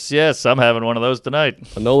 Yes. I'm having one of those tonight.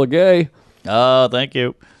 Enola Gay. Oh, thank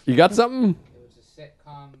you. You got something? It was a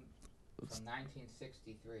sitcom from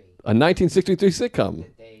 1963 A 1963 sitcom.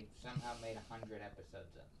 that they somehow made 100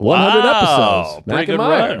 episodes of. 100 Wow. episodes. Pretty Mac good and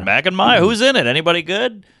Meyer. run. Mac and Meyer. Who's in it? Anybody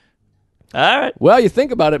good? All right. Well, you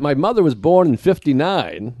think about it. My mother was born in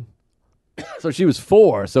 59, so she was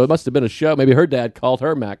 4. So it must have been a show. Maybe her dad called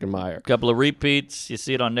her Mac and Meyer. Couple of repeats. You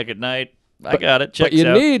see it on Nick at Night. I got it. But Checks you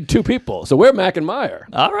out. need 2 people. So we're Mac and Meyer.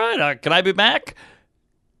 All right. Can I be Mac?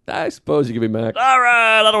 I suppose you could be Mac. All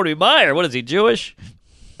right. I don't want to be Meyer. What is he, Jewish?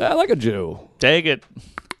 I like a Jew. Take it.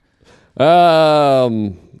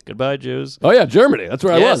 Goodbye, Jews. Oh, yeah, Germany. That's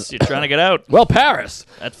where I Yes, was. you're trying to get out. Well, Paris.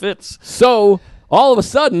 That fits. So all of a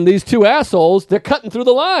sudden, these two assholes, they're cutting through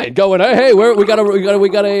the line, going, "Hey, we got a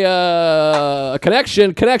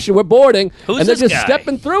connection. We're boarding." Who's and they're this just guy?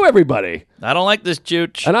 stepping through everybody. I don't like this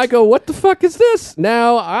chooch. And I go, "What the fuck is this?"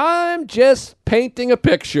 Now I'm just painting a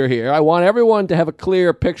picture here. I want everyone to have a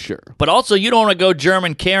clear picture. But also, you don't want to go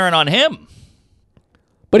German Karen on him.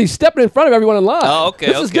 But he's stepping in front of everyone in line. Oh, okay.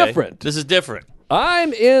 This is different. This is different.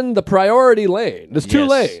 I'm in the priority lane. There's two Yes,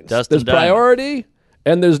 lanes. Dustin There's Diamond. priority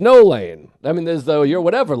and there's no lane. I mean, there's the your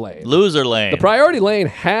whatever lane. Loser lane. The priority lane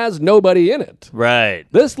has nobody in it. Right.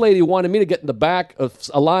 This lady wanted me to get in the back of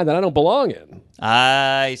a line that I don't belong in.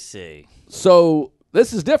 I see. So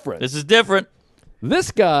this is different. This is different.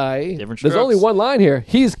 This guy, Different there's strokes. only one line here.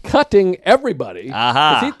 He's cutting everybody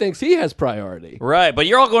Aha. because he thinks he has priority. Right, but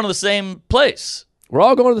you're all going to the same place. We're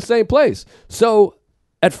all going to the same place. So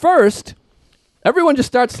at first, everyone just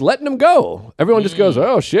starts letting him go. Everyone just goes,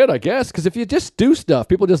 "Oh, shit, I guess." Because if you just do stuff,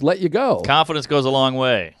 people just let you go. Confidence goes a long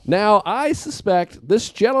way. Now, I suspect this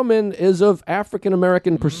gentleman is of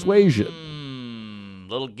African-American persuasion.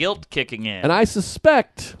 Little guilt kicking in. And I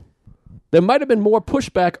suspect there might have been more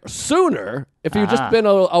pushback sooner if you'd just been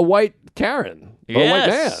a white Karen. Or a white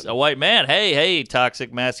man. A white man. Hey,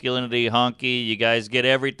 toxic masculinity, honky. You guys get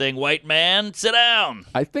everything. White man, sit down.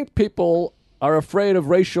 I think people are afraid of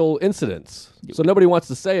racial incidents, so nobody wants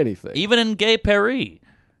to say anything. Even in Gay Paris.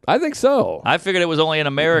 I think so. I figured it was only an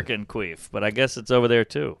American queef, but I guess it's over there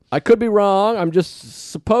too. I could be wrong. I'm just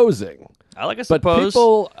supposing. I like a But suppose.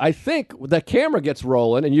 people, I think the camera gets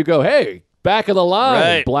rolling and you go, "Hey, back of the line,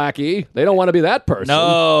 Right. Blackie." They don't want to be that person.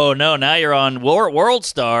 No. Now you're on World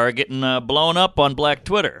Star getting blown up on Black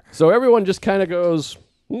Twitter. So everyone just kind of goes,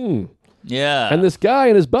 Yeah. And this guy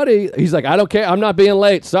and his buddy, he's like, "I don't care. I'm not being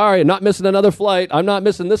late. Sorry, I'm not missing another flight. I'm not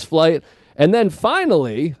missing this flight." And then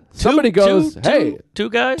finally, somebody goes, "Hey, two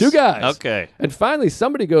guys? two guys." Okay. And finally,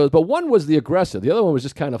 somebody goes, but one was the aggressor. The other one was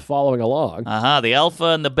just kind of following along. The alpha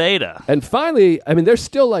and the beta. And finally, I mean, there's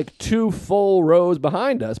still like 2 full rows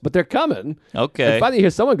behind us, but they're coming. Okay. And finally, you hear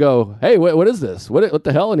someone go, "Hey, what is this? What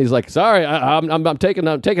the hell?" And he's like, "Sorry, I'm taking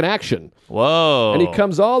action." Whoa. And he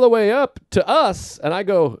comes all the way up to us, and I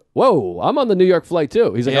go, "Whoa, I'm on the New York flight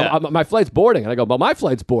too." He's like, Yeah. My flight's boarding." And I go, "But my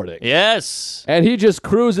flight's boarding." Yes. And he just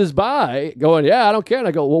cruises by going, "Yeah, I don't care." And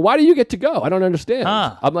I go, "Well, why do you get to go? I don't understand."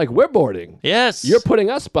 Huh. I'm like, "We're boarding. Yes. You're putting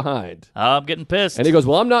us behind." I'm getting pissed. And he goes,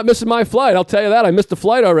 "Well, I'm not missing my flight. I'll tell you that. I missed a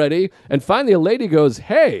flight already." And finally, a lady goes,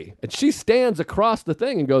 "Hey." And she stands across the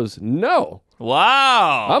thing and goes, "No,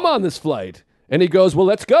 Wow. I'm on this flight." And he goes, "Well,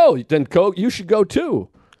 let's go. Then you should go too."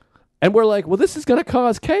 And we're like, "Well, this is going to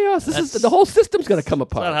cause chaos. The whole system's going to come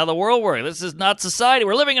That's not apart." how the world works. This is not society.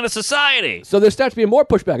 We're living in a society. So there starts being more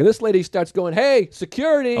pushback. And this lady starts going, "Hey,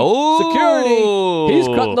 security, Ooh. security." He's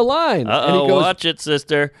cutting the line. And he goes, Watch it,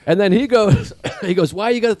 sister. and then he goes, "Why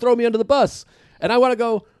are you going to throw me under the bus?" And I want to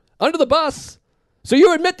go, "Under the bus? So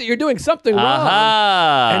you admit that you're doing something wrong."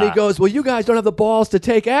 Aha. And he goes, "Well, you guys don't have the balls to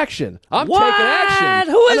take action. I'm What? taking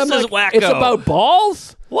action." Who is And I'm this like, wacko? "It's about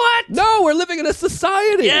balls?" What? No, we're living in a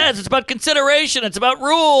society. Yes, it's about consideration. It's about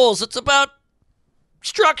rules. It's about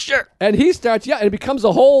structure. And he starts, and it becomes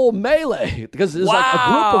a whole melee because there's like a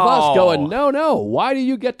group of us Wow. going, no, why do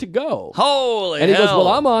you get to go? Holy And he goes, hell. "Well,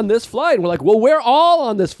 I'm on this flight." And we're like, "Well, we're all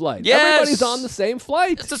on this flight. Yes. Everybody's on the same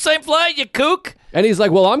flight." It's the same flight, you kook. And he's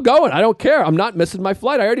like, "Well, I'm going. I don't care. I'm not missing my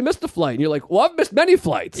flight. I already missed a flight." And you're like, "Well, I've missed many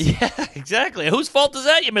flights." Yeah, exactly. Whose fault is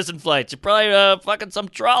that? You missing flights? You're probably fucking some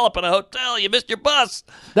trollop in a hotel. You missed your bus.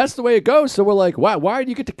 That's the way it goes. So we're like, why do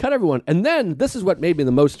you get to cut everyone? And then this is what made me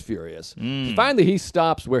the most furious. Finally, he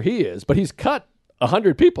stops where he is, but he's cut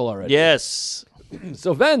 100 people already. Yes.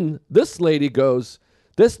 So then this lady goes,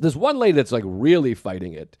 there's one lady that's like really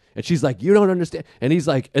fighting it. And she's like, "You don't understand." And he's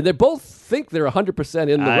like, and they both think they're 100%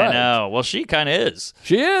 in the right. I know. Well, she kind of is.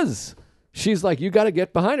 She is. She's like, "You got to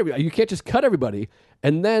get behind everybody. You can't just cut everybody."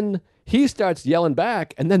 And then he starts yelling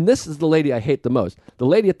back. And then this is the lady I hate the most. The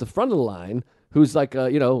lady at the front of the line who's like a,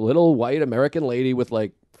 little white American lady with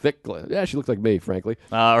like thick, she looks like me, frankly.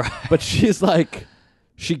 All right. But she's like,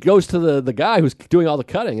 she goes to the guy who's doing all the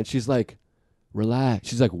cutting and she's like, "Relax."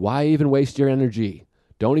 She's like, "Why even waste your energy?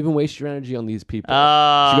 Don't even waste your energy on these people."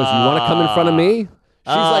 She goes, "You want to come in front of me?"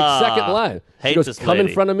 She's like second line. She Hate goes, this "Come in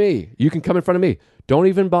lady. front of me. You can come in front of me. Don't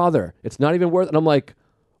even bother. It's not even worth it." And I'm like,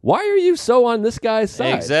 why are you so on this guy's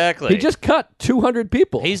side? Exactly. He just cut 200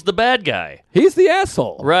 people. He's the bad guy. He's the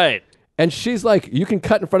asshole. Right. And she's like, "You can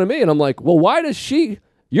cut in front of me." And I'm like, well, why does she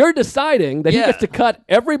You're deciding that he gets to cut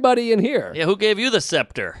everybody in here. Yeah, who gave you the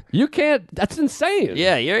scepter? You can't. That's insane.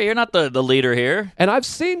 Yeah, you're not the leader here. And I've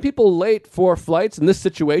seen people late for flights in this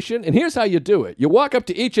situation, and here's how you do it. You walk up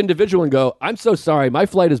to each individual and go, I'm so sorry, my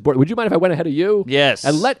flight is boarded. Would you mind if I went ahead of you? Yes.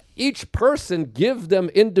 And let each person give them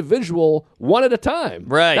individual one at a time.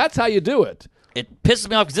 Right. That's how you do it. It pisses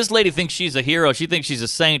me off because this lady thinks she's a hero. She thinks she's a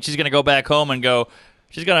saint. She's going to go back home and go...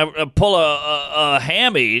 She's going to pull a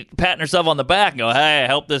hammy, patting herself on the back and go, hey, I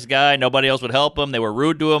helped this guy. Nobody else would help him. They were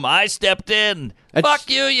rude to him. I stepped in. And Fuck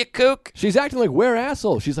you kook. She's acting like we're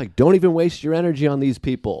assholes. She's like, don't even waste your energy on these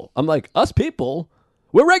people. I'm like, us people?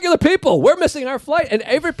 We're regular people. We're missing our flight. And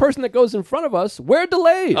every person that goes in front of us, we're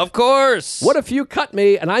delayed. Of course. What if you cut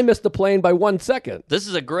me and I missed the plane by 1 second? This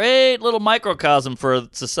is a great little microcosm for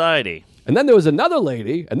society. And then there was another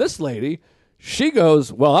lady, and this lady... She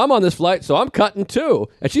goes, well, I'm on this flight, so I'm cutting too.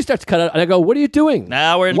 And she starts to cut out, and I go, what are you doing?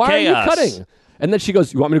 Now we're in Why chaos. are you cutting? And then she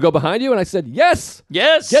goes, you want me to go behind you? And I said, yes.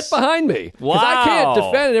 Yes. Get behind me. Wow. Because I can't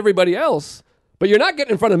defend everybody else, but you're not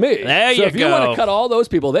getting in front of me. There so you if you go. want to cut all those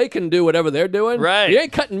people, they can do whatever they're doing. Right. You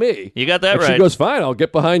ain't cutting me. You got that and right. She goes, fine, I'll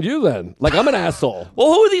get behind you then. Like I'm an asshole.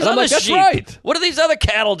 Well, who are these And I'm other like, that's sheep? right. What are these other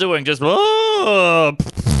cattle doing? Just, oh.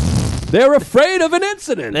 They're afraid of an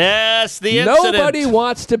incident. Yes, the incident. Nobody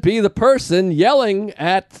wants to be the person yelling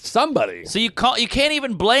at somebody. So you can't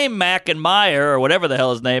even blame Mac and Meyer or whatever the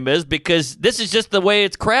hell his name is because this is just the way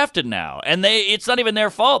it's crafted now. And it's not even their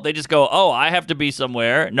fault. They just go, oh, I have to be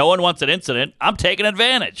somewhere. No one wants an incident. I'm taking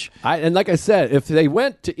advantage. And like I said, if they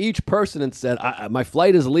went to each person and said, my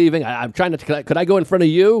flight is leaving, I'm trying to, could I go in front of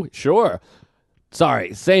you? Sure.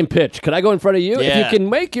 Sorry, same pitch. Could I go in front of you? Yeah. If you can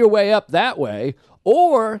make your way up that way,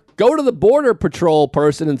 or go to the border patrol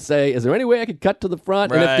person and say, is there any way I could cut to the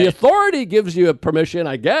front? Right. And if the authority gives you a permission,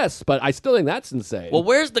 I guess, but I still think that's insane. Well,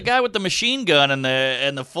 where's the guy with the machine gun and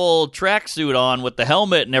the full tracksuit on with the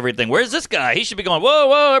helmet and everything? Where's this guy? He should be going,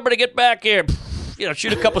 whoa, everybody get back here.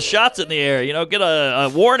 Shoot a couple shots in the air. Get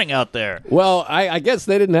a warning out there. Well, I guess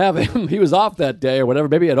they didn't have him. He was off that day or whatever.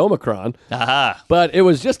 Maybe he had Omicron. Aha. But it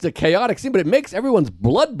was just a chaotic scene. But it makes everyone's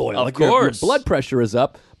blood boil. Of Like your course. blood pressure is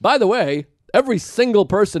up. By the way, every single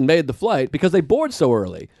person made the flight because they board so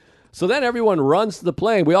early. So then everyone runs to the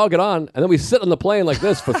plane. We all get on, and then we sit on the plane like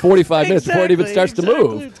this for 45 minutes before it even starts to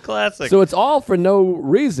move. It's classic. So it's all for no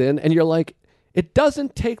reason. And you're like, it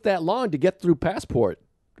doesn't take that long to get through passport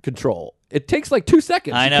control. It takes like 2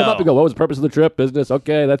 seconds. I You come know. up and go, what was the purpose of the trip? Business.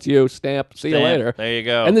 Okay, that's you. Stamp. See you Stamp. later. There you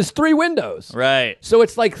go. And there's 3 windows. Right. So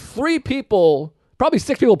it's like 3 people, probably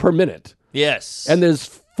 6 people per minute. Yes. And there's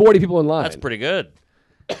 40 people in line. That's pretty good.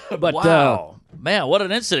 But, Wow. Man, what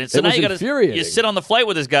an incident. So it now was you got infuriating. you sit on the flight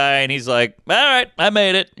with this guy and he's like, all right, I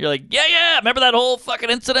made it. You're like, yeah. Remember that whole fucking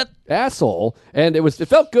incident? asshole. And it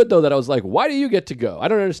felt good, though, that I was like, why do you get to go? I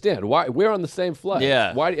don't understand. Why? We're on the same flight.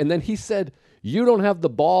 Yeah. Why? And then he said, you don't have the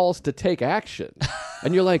balls to take action.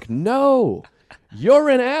 And you're like, no. You're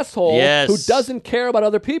an asshole Yes. who doesn't care about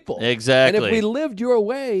other people. Exactly. And if we lived your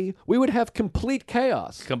way, we would have complete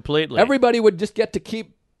chaos. Completely. Everybody would just get to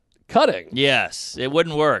keep cutting. Yes, it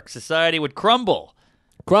wouldn't work. Society would crumble.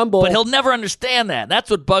 Crumble. But he'll never understand that. That's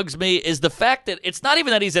what bugs me is the fact that it's not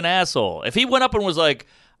even that he's an asshole. If he went up and was like,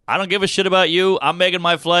 I don't give a shit about you. I'm making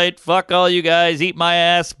my flight. Fuck all you guys. Eat my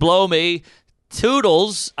ass. Blow me.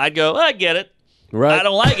 Toodles. I'd go, I get it. Right. I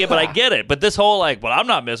don't like it, but I get it. But this whole well, I'm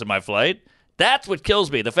not missing my flight. That's what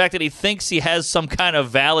kills me. The fact that he thinks he has some kind of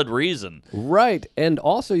valid reason. Right. And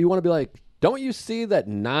also, you want to be like, don't you see that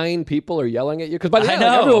 9 people are yelling at you? Because by the I end,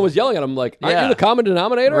 like, know. everyone was yelling at him like, aren't Yeah. you the common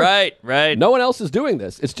denominator? Right. No one else is doing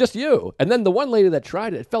this. It's just you. And then the one lady that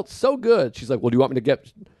tried it felt so good. She's like, well, do you want me to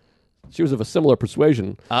get... She was of a similar persuasion.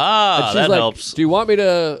 And Ah, she's that like, helps. do you want me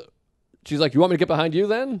to... She's like, you want me to get behind you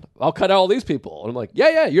then? I'll cut out all these people. And I'm like,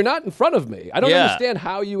 yeah, you're not in front of me. I don't Yeah. understand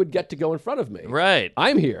how you would get to go in front of me. Right.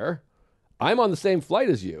 I'm here. I'm on the same flight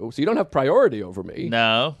as you, so you don't have priority over me.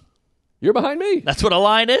 No. You're behind me. That's what a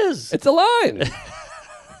line is. It's a line.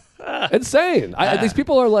 Insane. These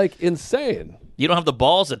people are like insane. You don't have the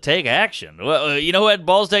balls to take action. Well, you know who had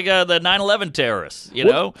balls to take the 9/11 terrorists? You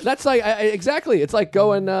know? Well, that's like exactly. It's like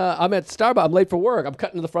going. I'm at Starbucks. I'm late for work. I'm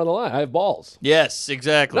cutting to the front of the line. I have balls. Yes,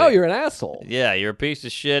 exactly. No, you're an asshole. Yeah, you're a piece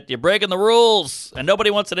of shit. You're breaking the rules, and nobody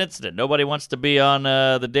wants an incident. Nobody wants to be on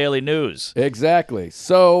the daily news. Exactly.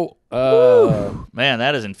 So, Man,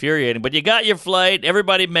 that is infuriating. But you got your flight.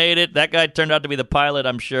 Everybody made it. That guy turned out to be the pilot,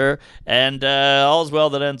 I'm sure. And all's well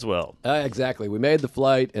that ends well. exactly. We made the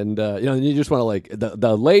flight, and you just want to like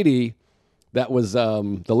the lady. That was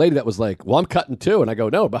the lady that was like, well, I'm cutting too. And I go,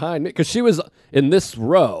 no, behind me. Because she was in this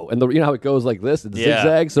row. And you know how it goes like this? It's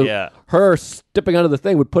zigzag. So yeah. her stepping under the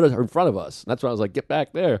thing would put her in front of us. And that's when I was like, get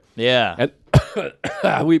back there. Yeah. And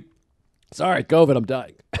Sorry, COVID, I'm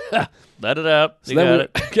dying. Let it out. So You then got we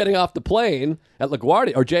it. were getting off the plane at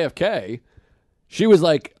LaGuardia or JFK. She was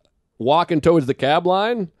like walking towards the cab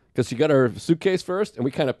line because she got her suitcase first, and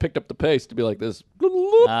we kind of picked up the pace to be like this.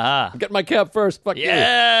 Uh-huh. Get my cab first. Fuck you.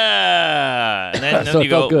 Yeah. And then So it you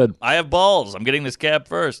go, felt good. I have balls. I'm getting this cab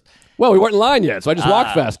first. Well, we weren't in line yet, so I just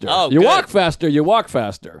walked faster. Oh, you good. walk faster, you walk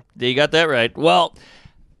faster. You got that right. Well,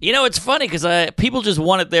 you know, it's funny because people just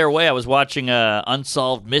want it their way. I was watching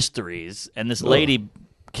Unsolved Mysteries, and this lady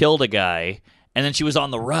killed a guy, and then she was on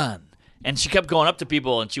the run. And she kept going up to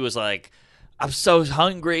people, and she was like, I'm so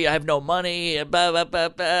hungry. I have no money. Blah, blah, blah,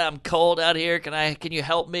 blah. I'm cold out here. Can you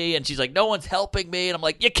help me? And she's like, no one's helping me. And I'm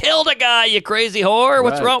like, you killed a guy, you crazy whore.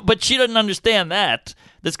 What's Right. wrong? But she didn't understand that.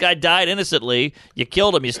 This guy died innocently. You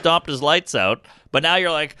killed him. You stomped his lights out. But now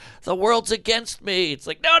you're like, the world's against me. It's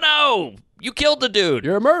like, no. You killed the dude.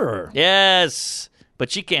 You're a murderer. Yes.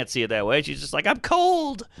 But she can't see it that way. She's just like, I'm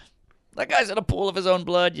cold. That guy's in a pool of his own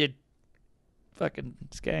blood, you fucking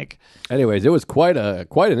skank. Anyways, it was quite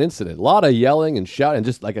an incident. A lot of yelling and shouting. And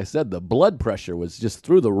just like I said, the blood pressure was just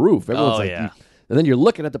through the roof. Everyone's like, yeah. and then you're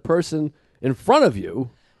looking at the person in front of you,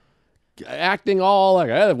 acting all like,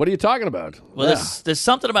 what are you talking about? Well, Yeah. there's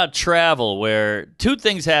something about travel where two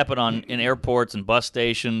things happen in airports and bus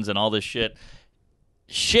stations and all this shit.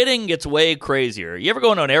 Shitting gets way crazier. You ever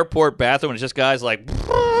go into an airport bathroom and it's just guys like...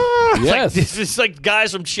 Yes. It's like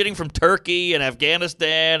guys from shitting from Turkey and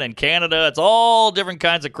Afghanistan and Canada. It's all different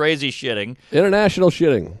kinds of crazy shitting. International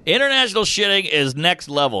shitting. International shitting is next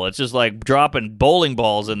level. It's just like dropping bowling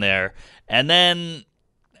balls in there. And then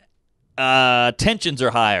tensions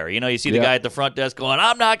are higher. You know, you see the Yeah. guy at the front desk going,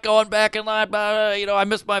 I'm not going back in line. You know, I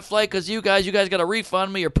missed my flight because you guys got to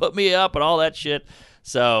refund me or put me up and all that shit.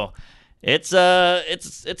 So... It's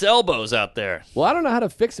elbows out there. Well, I don't know how to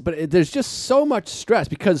fix it, but there's just so much stress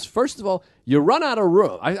because, first of all, you run out of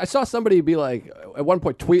room. I saw somebody be like, at one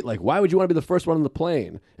point, tweet like, why would you want to be the first one on the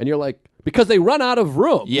plane? And you're like, because they run out of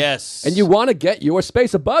room. Yes. And you want to get your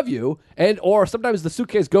space above you, or sometimes the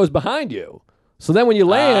suitcase goes behind you. So then when you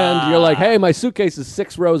land, you're like, hey, my suitcase is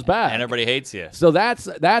 6 rows back. And everybody hates you. So that's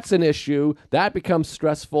an issue. That becomes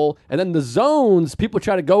stressful. And then the zones, people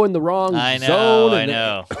try to go in the wrong zone. I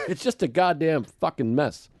know. It's just a goddamn fucking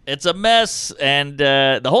mess. It's a mess, and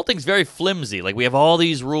the whole thing's very flimsy. Like, we have all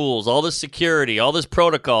these rules, all this security, all this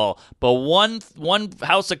protocol, but one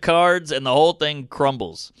house of cards and the whole thing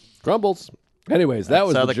crumbles. Crumbles. Anyways, that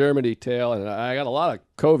was how the Germany tale, and I got a lot of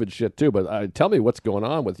COVID shit too. But tell me what's going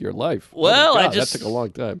on with your life. Well, Oh my I God, just- that took a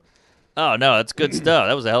long time. Oh, no, that's good stuff.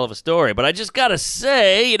 That was a hell of a story. But I just got to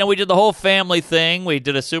say, you know, we did the whole family thing. We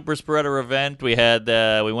did a super spreader event. We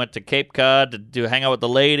went to Cape Cod to hang out with the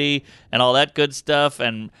lady and all that good stuff.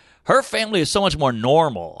 And her family is so much more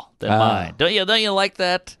normal than mine. Don't you like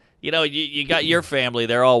that? You know, you got your family.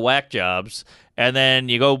 They're all whack jobs. And then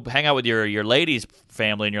you go hang out with your lady's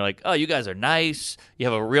family, and you're like, oh, you guys are nice. You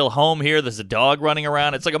have a real home here. There's a dog running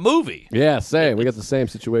around. It's like a movie. Yeah, same. We got the same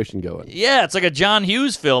situation going. Yeah, it's like a John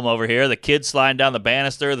Hughes film over here. The kid sliding down the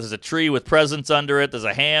banister. There's a tree with presents under it. There's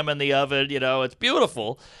a ham in the oven. You know, it's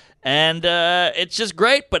beautiful. And it's just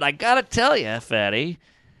great. But I got to tell you, Fatty,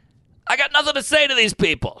 I got nothing to say to these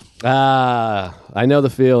people. I know the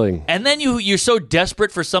feeling. And then you're so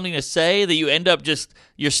desperate for something to say that you end up just,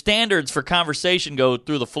 your standards for conversation go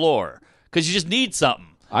through the floor because you just need something.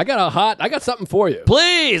 I got something for you.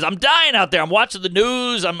 Please, I'm dying out there. I'm watching the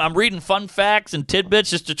news. I'm reading fun facts and tidbits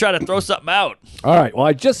just to try to throw something out. All right.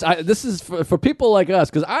 Well, this is for people like us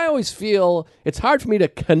because I always feel it's hard for me to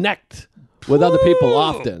connect with other people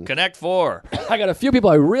often. Connect 4. I got a few people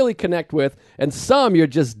I really connect with, and some you're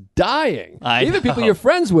just dying. I Even know. people you're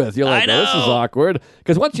friends with, you're like, I oh, this is know. awkward.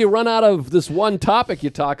 Because once you run out of this one topic you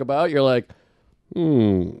talk about, you're like,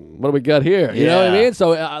 what do we got here? You know what I Yeah. mean?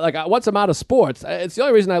 So, once I'm out of sports, it's the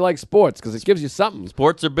only reason I like sports because it gives you something.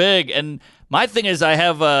 Sports are big. And my thing is I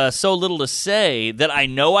have so little to say that I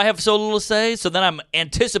know I have so little to say. So then I'm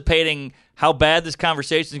anticipating how bad this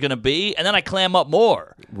conversation is going to be. And then I clam up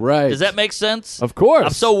more. Right. Does that make sense? Of course.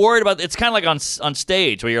 I'm so worried about it's kind of like on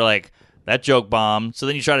stage where you're like, that joke bombed. So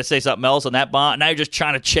then you try to say something else on that bomb. Now you're just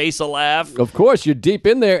trying to chase a laugh. Of course, you're deep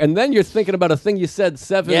in there, and then you're thinking about a thing you said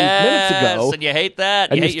 7 minutes ago. And you hate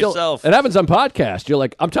that. You and hate yourself. It happens on podcast. You're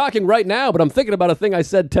like, I'm talking right now, but I'm thinking about a thing I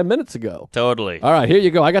said 10 minutes ago. Totally. All right, here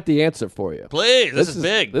you go. I got the answer for you. Please, this is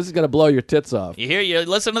big. This is going to blow your tits off. You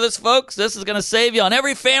listen to this, folks. This is going to save you on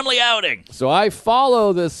every family outing. So I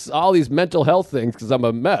follow all these mental health things because I'm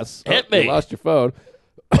a mess. Hit me. You lost your phone.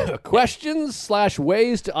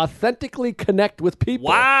 Questions/ways to authentically connect with people.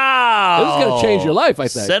 Wow. This is going to change your life, I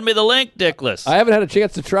think. Send me the link, Dickless. I haven't had a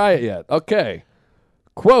chance to try it yet. Okay.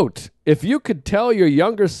 Quote, if you could tell your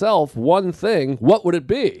younger self one thing, what would it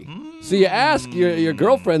be? So you ask your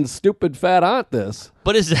girlfriend's stupid fat aunt this.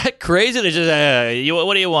 But is that crazy to just,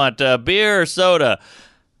 what do you want, beer or soda?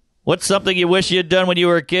 What's something you wish you'd done when you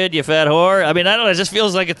were a kid, you fat whore? I mean, I don't know. It just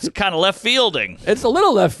feels like it's kind of left fielding. It's a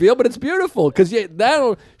little left field, but it's beautiful because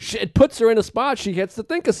it puts her in a spot. She gets to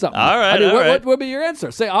think of something. All right, what would be your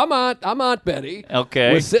answer? Say, I'm Aunt Betty.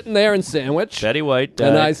 Okay. We're sitting there in Sandwich. Betty White.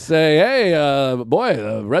 And I say, hey, boy,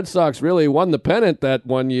 the Red Sox really won the pennant that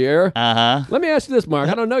one year. Uh-huh. Let me ask you this, Mark.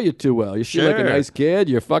 I don't know you too well. You seem like a nice kid.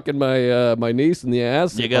 You're fucking my niece in the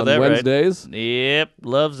ass you got on that Wednesdays. Right. Yep.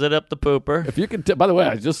 Loves it up the pooper. If you could, by the way,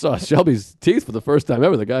 I just saw Shelby's teeth for the first time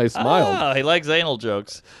ever. The guy smiled. Oh, he likes anal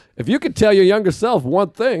jokes. If you could tell your younger self one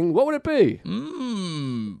thing, what would it be?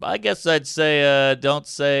 I guess I'd say don't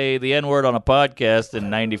say the N-word on a podcast in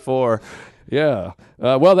 94. Yeah.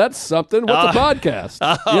 Well, that's something. What's a podcast?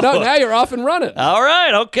 Now you're off and running. All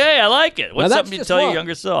right. Okay. I like it. What's Now, something you tell your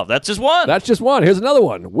younger self? That's just one. That's just one. Here's another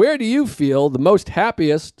one. Where do you feel the most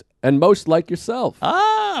happiest and most like yourself?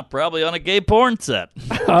 Probably on a gay porn set.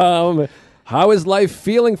 How is life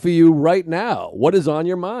feeling for you right now? What is on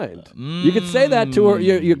your mind? You could say that to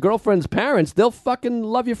your girlfriend's parents. They'll fucking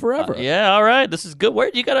love you forever. Yeah, all right. This is good.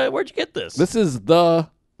 Where'd you get this? This is the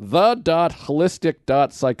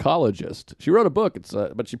holistic.psychologist. She wrote a book,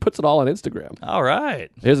 but she puts it all on Instagram. All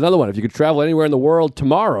right. Here's another one. If you could travel anywhere in the world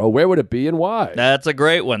tomorrow, where would it be and why? That's a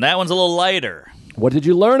great one. That one's a little lighter. What did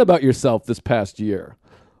you learn about yourself this past year?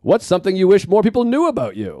 What's something you wish more people knew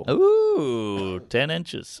about you? Ooh, 10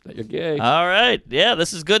 inches. You're gay. All right. Yeah,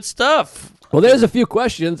 this is good stuff. Well, there's a few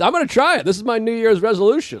questions. I'm going to try it. This is my New Year's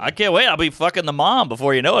resolution. I can't wait. I'll be fucking the mom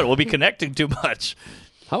before you know it. We'll be connecting too much.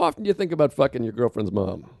 How often do you think about fucking your girlfriend's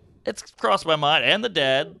mom? It's crossed my mind. And the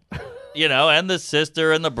dad, and the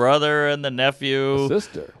sister and the brother and the nephew.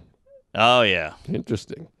 Sister. Oh, yeah.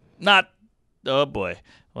 Interesting. Oh, boy.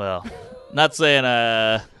 Well, not saying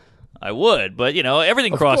I would, but,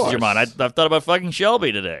 everything crosses your mind. I've thought about fucking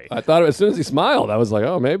Shelby today. I thought as soon as he smiled, I was like,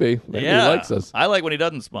 oh, maybe he likes us. I like when he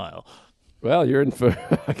doesn't smile. Well, you're in for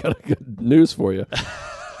I got a good news for you.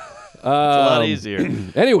 It's a lot easier.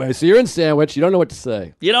 Anyway, so you're in Sandwich. You don't know what to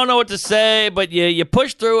say. You don't know what to say, but you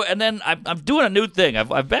push through, and then I'm doing a new thing.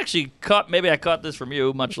 I've actually maybe I caught this from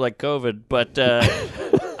you, much like COVID, but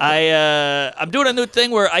I'm doing a new thing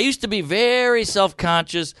where I used to be very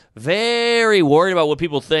self-conscious, very worried about what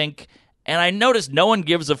people think, and I noticed no one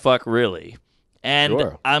gives a fuck really. And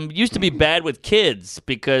Sure. I'm used to be bad with kids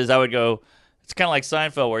because I would go, it's kind of like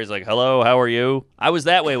Seinfeld where he's like, hello, how are you? I was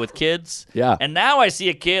that way with kids. Yeah. And now I see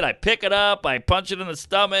a kid, I pick it up, I punch it in the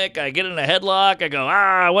stomach, I get in a headlock, I go,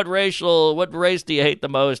 what race do you hate the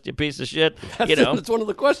most, you piece of shit? That's one of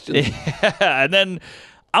the questions. And then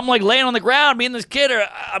I'm like laying on the ground, me and this kid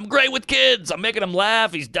I'm great with kids. I'm making him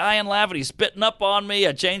laugh. He's dying laughing. He's spitting up on me.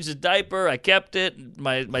 I changed his diaper. I kept it.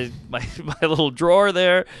 My little drawer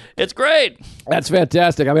there. It's great. That's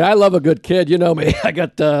fantastic. I mean, I love a good kid. You know me. I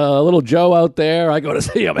got little Joe out there. I go to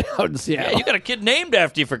see him out in Seattle. Yeah, you got a kid named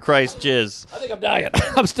after you, for Christ's jizz. I think I'm dying.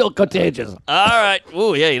 I'm still contagious. All right.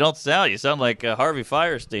 Ooh, yeah, you sound like Harvey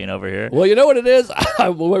Firestein over here. Well, you know what it is?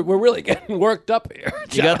 We're really getting worked up here.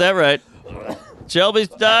 You got that right. Shelby's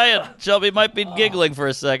dying. Shelby might be giggling for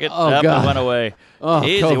a second. Oh, God. It went away. Oh,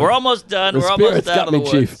 easy. COVID. We're almost done. The We're almost spirits out got of the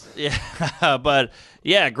me, woods. Chief. Yeah, but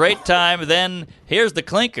yeah, great time. Then here's the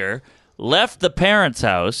clinker. Left the parents'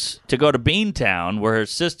 house to go to Beantown, where her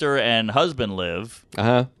sister and husband live.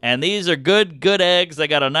 Uh-huh. And these are good eggs. They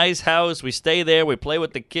got a nice house. We stay there. We play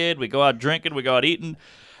with the kid. We go out drinking. We go out eating.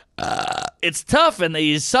 It's tough in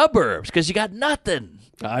these suburbs because you got nothing.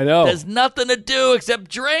 I know. There's nothing to do except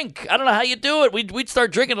drink. I don't know how you do it. We'd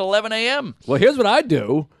start drinking at 11 a.m. Well, here's what I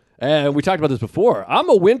do, and we talked about this before. I'm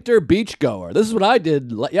a winter beach goer. This is what I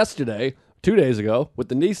did yesterday, 2 days ago, with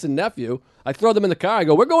the niece and nephew. I throw them in the car. I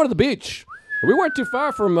go, we're going to the beach. We weren't too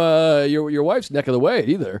far from your wife's neck of the way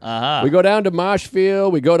either. Uh-huh. We go down to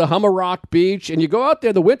Marshfield. We go to Hummerock Beach, and you go out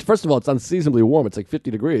there the winter. First of all, it's unseasonably warm. It's like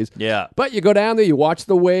 50 degrees. Yeah. But you go down there, you watch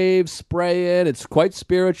the waves spray in. It's quite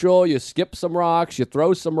spiritual. You skip some rocks. You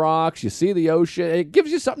throw some rocks. You see the ocean. It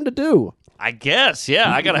gives you something to do. I guess,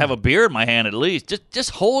 yeah. I got to have a beer in my hand at least.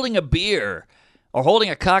 Just holding a beer or holding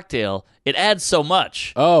a cocktail, it adds so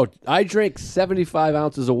much. Oh, I drink 75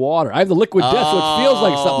 ounces of water. I have the liquid death, so it feels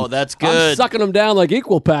like something. Oh, that's good. I'm sucking them down like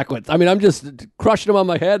equal packlets. I mean, I'm just crushing them on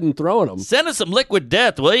my head and throwing them. Send us some liquid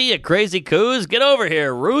death, will you crazy coos? Get over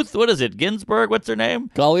here. Ruth, what is it, Ginsburg? What's her name?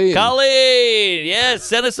 Colleen. Colleen! Yes,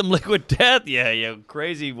 send us some liquid death. Yeah, you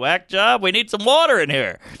crazy whack job. We need some water in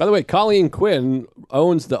here. By the way, Colleen Quinn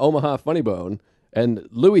owns the Omaha Funny Bone, and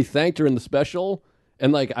Louis thanked her in the special.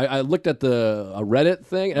 And like I looked at the Reddit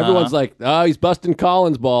thing, and everyone's like, "Oh, he's busting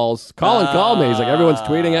Colin's balls." Colin called me. He's like, everyone's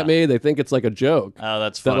tweeting at me. They think it's like a joke. Oh,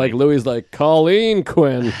 that's that funny. like Louis like Colleen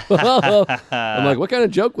Quinn. I'm like, what kind of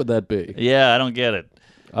joke would that be? Yeah, I don't get it.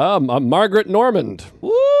 I'm Margaret Normand.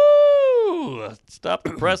 Woo! Stop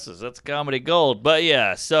the presses. That's comedy gold. But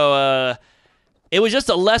yeah, so it was just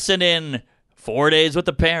a lesson in 4 days with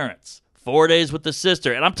the parents. 4 days with the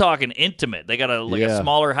sister, and I'm talking intimate. They got a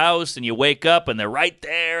smaller house, and you wake up, and they're right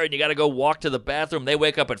there, and you got to go walk to the bathroom. They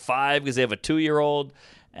wake up at 5 because they have a 2-year-old,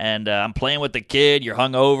 and I'm playing with the kid. You're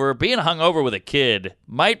hungover. Being hungover with a kid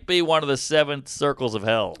might be one of the 7 circles of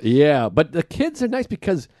hell. Yeah, but the kids are nice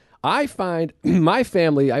because I find my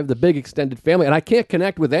family, I have the big extended family, and I can't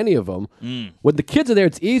connect with any of them. When the kids are there,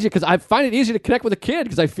 it's easier because I find it easier to connect with a kid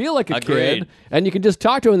because I feel like a kid, and you can just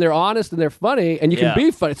talk to them, and they're honest, and they're funny, and you can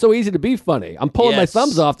be funny. It's so easy to be funny. I'm pulling my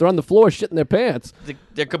thumbs off. They're on the floor shitting their pants.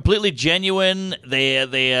 They're completely genuine.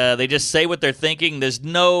 They just say what they're thinking. There's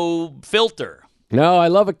no filter. No, I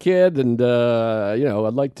love a kid, and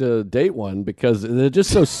I'd like to date one because they're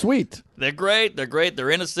just so sweet. They're great. They're great.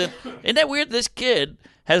 They're innocent. Isn't that weird? This kid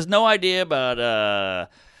has no idea about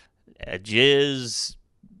jizz,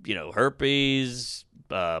 herpes,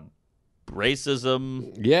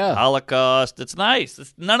 racism, Holocaust. It's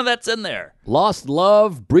nice. None of that's in there. Lost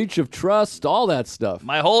love, breach of trust, all that stuff.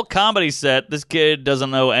 My whole comedy set, this kid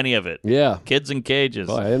doesn't know any of it. Yeah. Kids in cages.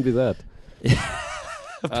 Oh, I envy that.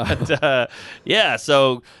 But,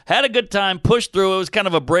 so had a good time, pushed through. It was kind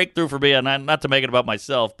of a breakthrough for me, and not to make it about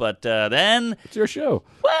myself, but then... It's your show.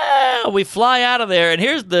 Well, we fly out of there, and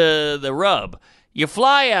here's the rub. You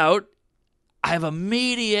fly out, I have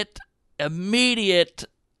immediate,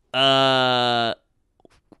 not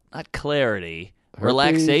clarity, Herpes?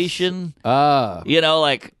 relaxation.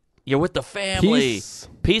 Like you're with the family.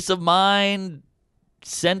 Peace of mind,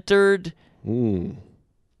 centered.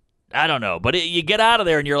 I don't know, but you get out of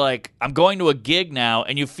there and you're like, I'm going to a gig now,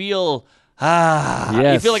 and you feel,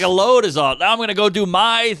 you feel like a load is off. Now I'm going to go do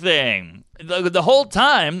my thing. The whole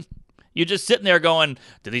time, you're just sitting there going,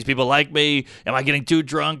 do these people like me? Am I getting too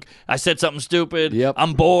drunk? I said something stupid. Yep.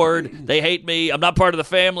 I'm bored. They hate me. I'm not part of the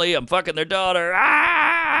family. I'm fucking their daughter.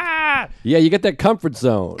 Yeah, you get that comfort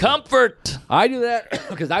zone. Comfort. I do that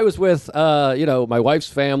because I was with, my wife's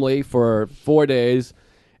family for 4 days,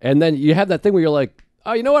 and then you have that thing where you're like,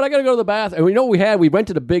 oh, you know what? I got to go to the bathroom. And we know what we had. We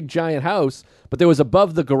rented a big, giant house, but there was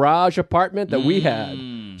above the garage apartment that we had.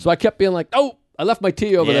 So I kept being like, oh, I left my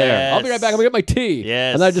tea over there. I'll be right back. I'm going to get my tea.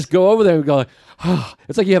 Yes. And I just go over there and go, oh,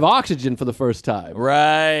 it's like you have oxygen for the first time.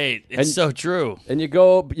 Right. It's so true. And you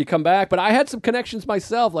come back. But I had some connections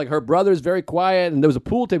myself. Like her brother's very quiet, and there was a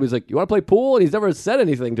pool table. He's like, you want to play pool? And he's never said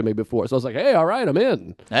anything to me before. So I was like, hey, all right, I'm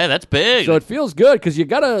in. Hey, that's big. So it feels good because you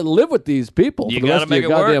got to live with these people for the rest of your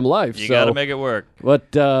goddamn life. You got to make it work.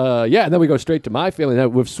 But, and then we go straight to my family. Now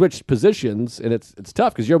we've switched positions, and it's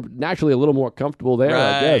tough because you're naturally a little more comfortable there,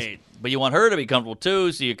 I guess. But you want her to be comfortable,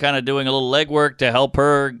 too, so you're kind of doing a little legwork to help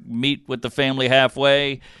her meet with the family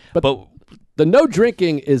halfway. But the no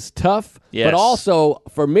drinking is tough, yes. But also,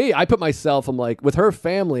 for me, I put myself, I'm like, with her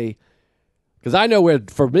family, because I know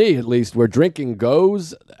for me at least, where drinking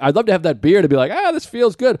goes, I'd love to have that beer to be like, this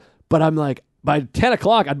feels good. But I'm like, by 10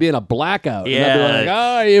 o'clock, I'd be in a blackout. Yeah. And I'd be like,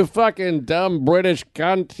 oh, you fucking dumb British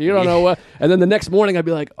cunt. You don't know what. And then the next morning, I'd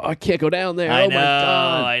be like, oh, I can't go down there. I my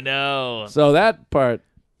God. I know. So that part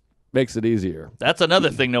makes it easier. That's another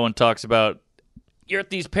thing no one talks about. You're at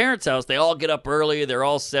these parents' house. They all get up early. They're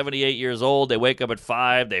all 78 years old. They wake up at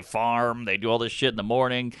 5. They farm. They do all this shit in the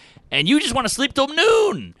morning. And you just want to sleep till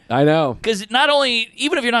noon. I know. Because not only,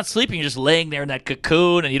 even if you're not sleeping, you're just laying there in that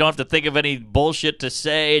cocoon and you don't have to think of any bullshit to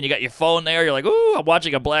say. And you got your phone there. You're like, ooh, I'm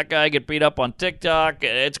watching a black guy get beat up on TikTok.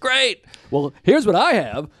 It's great. Well, here's what I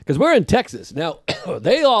have, because we're in Texas. Now,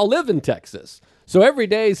 they all live in Texas. So every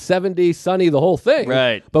day, 70, sunny, the whole thing.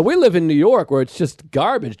 Right. But we live in New York where it's just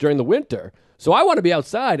garbage during the winter. So I want to be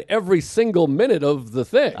outside every single minute of the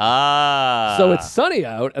thing. So it's sunny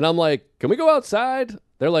out, and I'm like, can we go outside?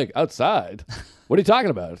 They're like, outside? What are you talking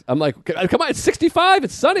about? I'm like, come on, it's 65.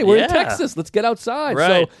 It's sunny. We're in Texas. Let's get outside.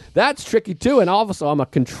 Right. So that's tricky, too. And also, I'm a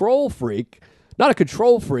control freak. Not a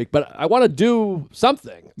control freak, but I want to do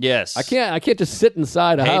something. Yes. I can't just sit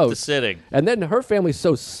inside a house. Hate the sitting. And then her family's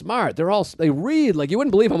so smart. They read like you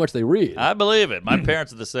wouldn't believe how much they read. I believe it. My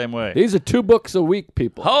parents are the same way. These are 2 books a week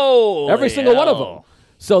people. Holy every single hell. one of them.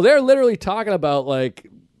 So they're literally talking about like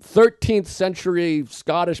 13th century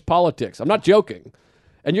Scottish politics. I'm not joking.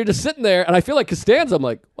 And you're just sitting there, and I feel like Costanza. I'm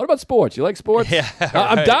like, what about sports? You like sports? Yeah,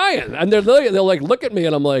 I'm right. dying. And they'll like look at me,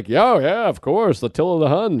 and I'm like, yo, yeah, of course, Attila the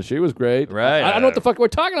Hun. She was great. Right. I don't know what the fuck we're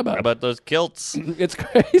talking about. How about those kilts? It's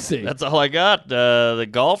crazy. That's all I got. The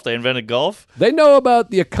golf. They invented golf. They know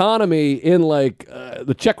about the economy in like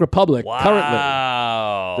the Czech Republic currently.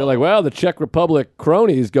 Wow. They're like, well, the Czech Republic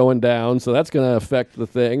crony's going down, so that's going to affect the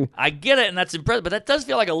thing. I get it, and that's impressive, but that does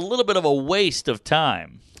feel like a little bit of a waste of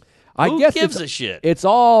time. I guess gives a shit? It's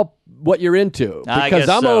all what you're into. I Because guess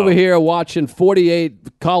I'm so. over here watching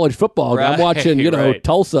 48 college football. Right, I'm watching, right.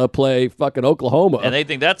 Tulsa play fucking Oklahoma. And they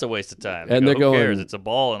think that's a waste of time. And they're Who going- cares? It's a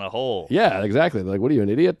ball in a hole. yeah, exactly. They're like, what are you, an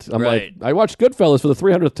idiot? I'm Right. like, I watched Goodfellas for the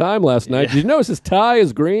 300th time last night. Did you notice his tie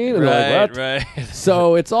is green? And they're like, what? Right.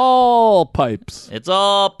 So it's all pipes. It's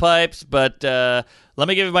all pipes, but let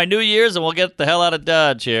me give you my New Year's, and we'll get the hell out of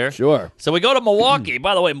Dodge here. Sure. So we go to Milwaukee.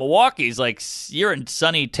 By the way, Milwaukee's like, you're in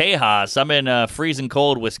sunny Tejas. I'm in freezing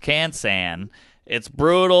cold Wisconsin. It's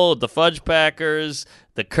brutal. The fudge packers,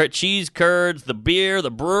 the cheese curds, the beer, the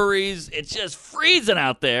breweries. It's just freezing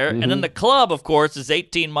out there. And then the club, of course, is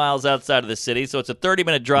 18 miles outside of the city, so it's a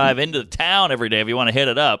 30-minute drive into the town every day if you want to hit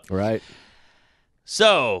it up. Right.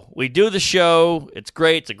 So we do the show. It's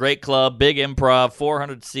great. It's a great club, big improv,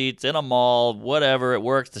 400 seats in a mall, whatever. It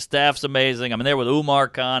works. The staff's amazing. I'm in there with Umar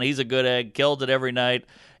Khan. He's a good egg. Killed it every night.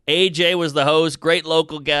 AJ was the host. Great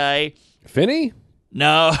local guy. Finney?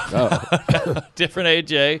 No. Oh. Different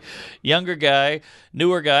AJ. Younger guy.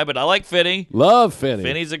 Newer guy. But I like Finney. Love Finney.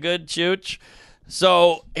 Finney's a good chooch.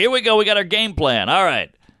 So here we go. We got our game plan. All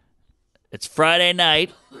right. It's Friday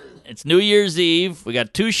night. It's New Year's Eve. We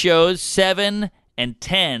got 2 shows, 7 and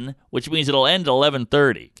 10, which means it'll end at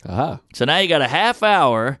 11:30. Aha. So now you got a half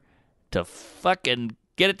hour to fucking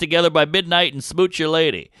get it together by midnight and smooch your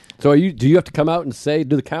lady. So do you have to come out and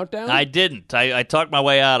do the countdown? I didn't. I talked my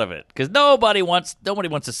way out of it because nobody wants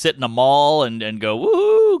to sit in a mall and go,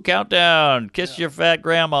 woohoo, countdown, kiss your fat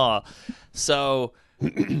grandma. So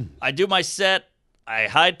I do my set. I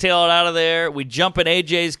hightail it out of there. We jump in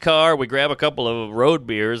AJ's car. We grab a couple of road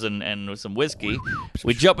beers and some whiskey.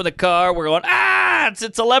 We jump in the car. We're going, it's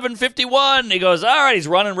 11:51. He goes, all right. He's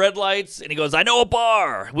running red lights. And he goes, I know a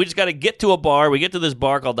bar. We just got to get to a bar. We get to this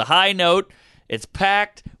bar called The High Note. It's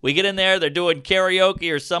packed. We get in there. They're doing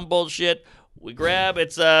karaoke or some bullshit. We grab.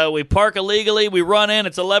 We park illegally. We run in.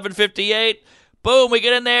 It's 11:58. Boom, we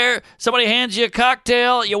get in there. Somebody hands you a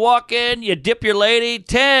cocktail. You walk in. You dip your lady.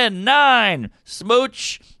 10, 9,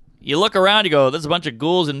 smooch. You look around. You go, there's a bunch of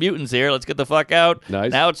ghouls and mutants here. Let's get the fuck out.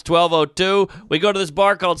 Nice. Now it's 12:02. We go to this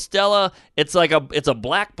bar called Stella. It's a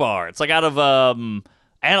black bar. It's like out of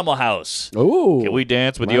Animal House. Ooh. Can we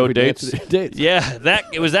dance with Mind the if we dance dates? with the dates? Yeah,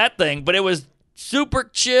 it was that thing, but it was super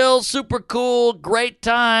chill, super cool, great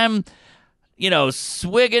time.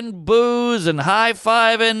 Swigging booze and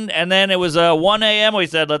high-fiving, and then it was 1 a.m. We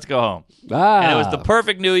said, let's go home. And it was the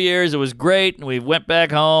perfect New Year's. It was great, and we went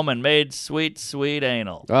back home and made sweet, sweet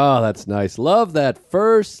anal. Oh, that's nice. Love that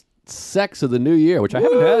first sex of the new year, which I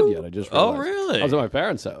haven't had yet. I just realized. Oh, really? I was at my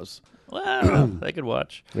parents' house. Wow, they could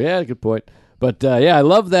watch. Yeah, good point. But, I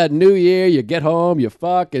love that new year. You get home, you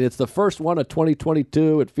fuck, and it's the first one of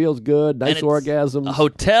 2022. It feels good. Nice And it's orgasms. A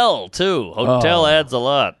hotel, too. Hotel adds a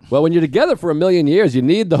lot. Well, when you're together for a million years, you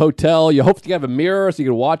need the hotel. You hope to have a mirror so you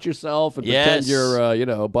can watch yourself and Yes. pretend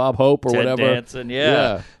you're, Bob Hope or Ted whatever. Danson,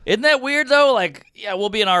 yeah. Isn't that weird, though? Like, we'll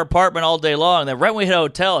be in our apartment all day long. Then right when we hit a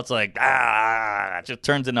hotel, it's like, it just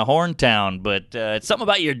turns into Horntown. But it's something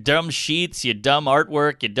about your dumb sheets, your dumb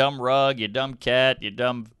artwork, your dumb rug, your dumb cat, your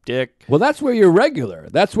dumb dick. Well, that's where you're regular.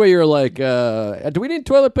 That's where you're like, do we need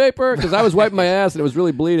toilet paper? Because I was wiping my ass and it was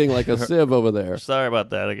really bleeding like a sieve over there. Sorry about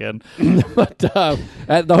that again. But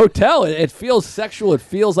at the hotel, it feels sexual. It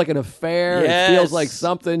feels like an affair. Yes. It feels like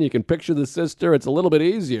something. You can picture the sister. It's a little bit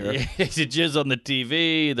easier. You jizz on the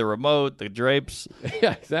TV, the remote, the drapes.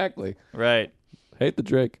 Yeah, exactly. Right. Hate the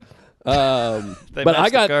Drake. They But I match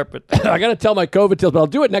the got carpet. I got to tell my COVID tales, but I'll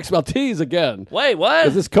do it next. I'll tease again. Wait, what?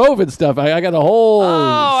 Because this COVID stuff, I got a whole. Oh,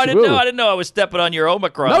 I didn't slew. know. I didn't know I was stepping on your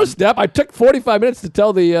Omicron. No step. I took 45 minutes to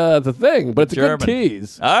tell the thing, but it's a German. good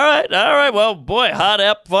tease. All right. Well, boy, hot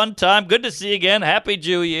ep, fun time. Good to see you again. Happy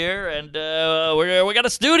Jew year, and we got a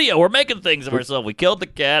studio. We're making things of ourselves. We killed the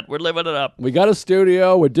cat. We're living it up. We got a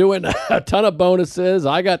studio. We're doing a ton of bonuses.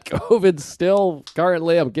 I got COVID still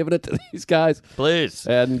currently. I'm giving it to these guys. Please.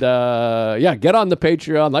 And get on the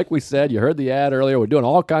Patreon. Like we said, you heard the ad earlier. We're doing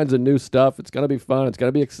all kinds of new stuff. It's going to be fun. It's going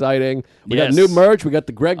to be exciting. We got Yes. new merch. We got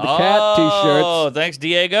the Greg the Cat Oh, t-shirts. thanks,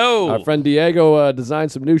 Diego. Our friend Diego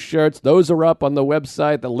designed some new shirts. Those are up on the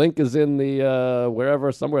website. The link is in the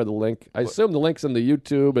somewhere the link. I assume the link's in the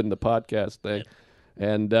YouTube and the podcast thing.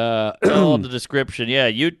 And all the description. Yeah,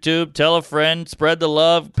 YouTube, tell a friend, spread the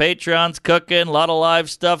love. Patreon's cooking, a lot of live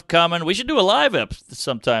stuff coming. We should do a live ep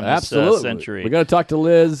sometime absolutely. this century. We're going to talk to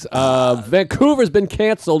Liz. Vancouver's been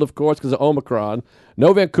canceled, of course, because of Omicron.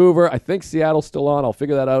 No Vancouver. I think Seattle's still on. I'll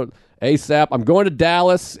figure that out ASAP. I'm going to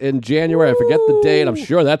Dallas in January. I forget the date. I'm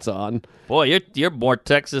sure that's on. Boy, you're more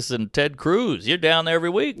Texas than Ted Cruz. You're down there every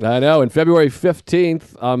week. I know. And February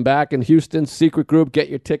 15th, I'm back in Houston. Secret group. Get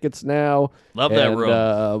your tickets now. Love that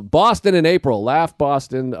room. Boston in April. Laugh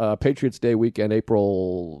Boston. Patriots Day weekend,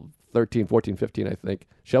 April 13, 14, 15, I think.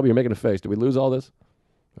 Shelby, you're making a face. Did we lose all this?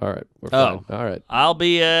 All right. We're fine. All right. I'll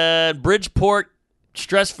be at Bridgeport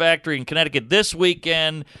Stress Factory in Connecticut this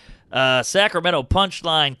weekend. Sacramento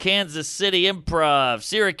Punchline, Kansas City Improv,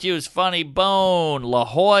 Syracuse Funny Bone, La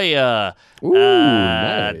Jolla,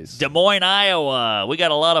 nice. Des Moines, Iowa. We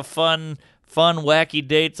got a lot of fun, wacky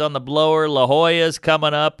dates on the blower. La Jolla's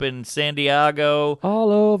coming up in San Diego. All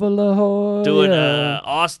over La Jolla. Doing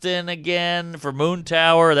Austin again for Moon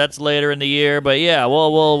Tower. That's later in the year. But yeah,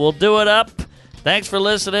 we'll do it up. Thanks for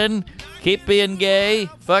listening. Keep being gay.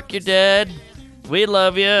 Fuck your dad. We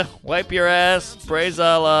love you. Wipe your ass. Praise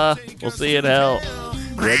Allah. We'll see you in hell.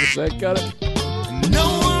 Cut it.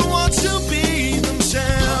 No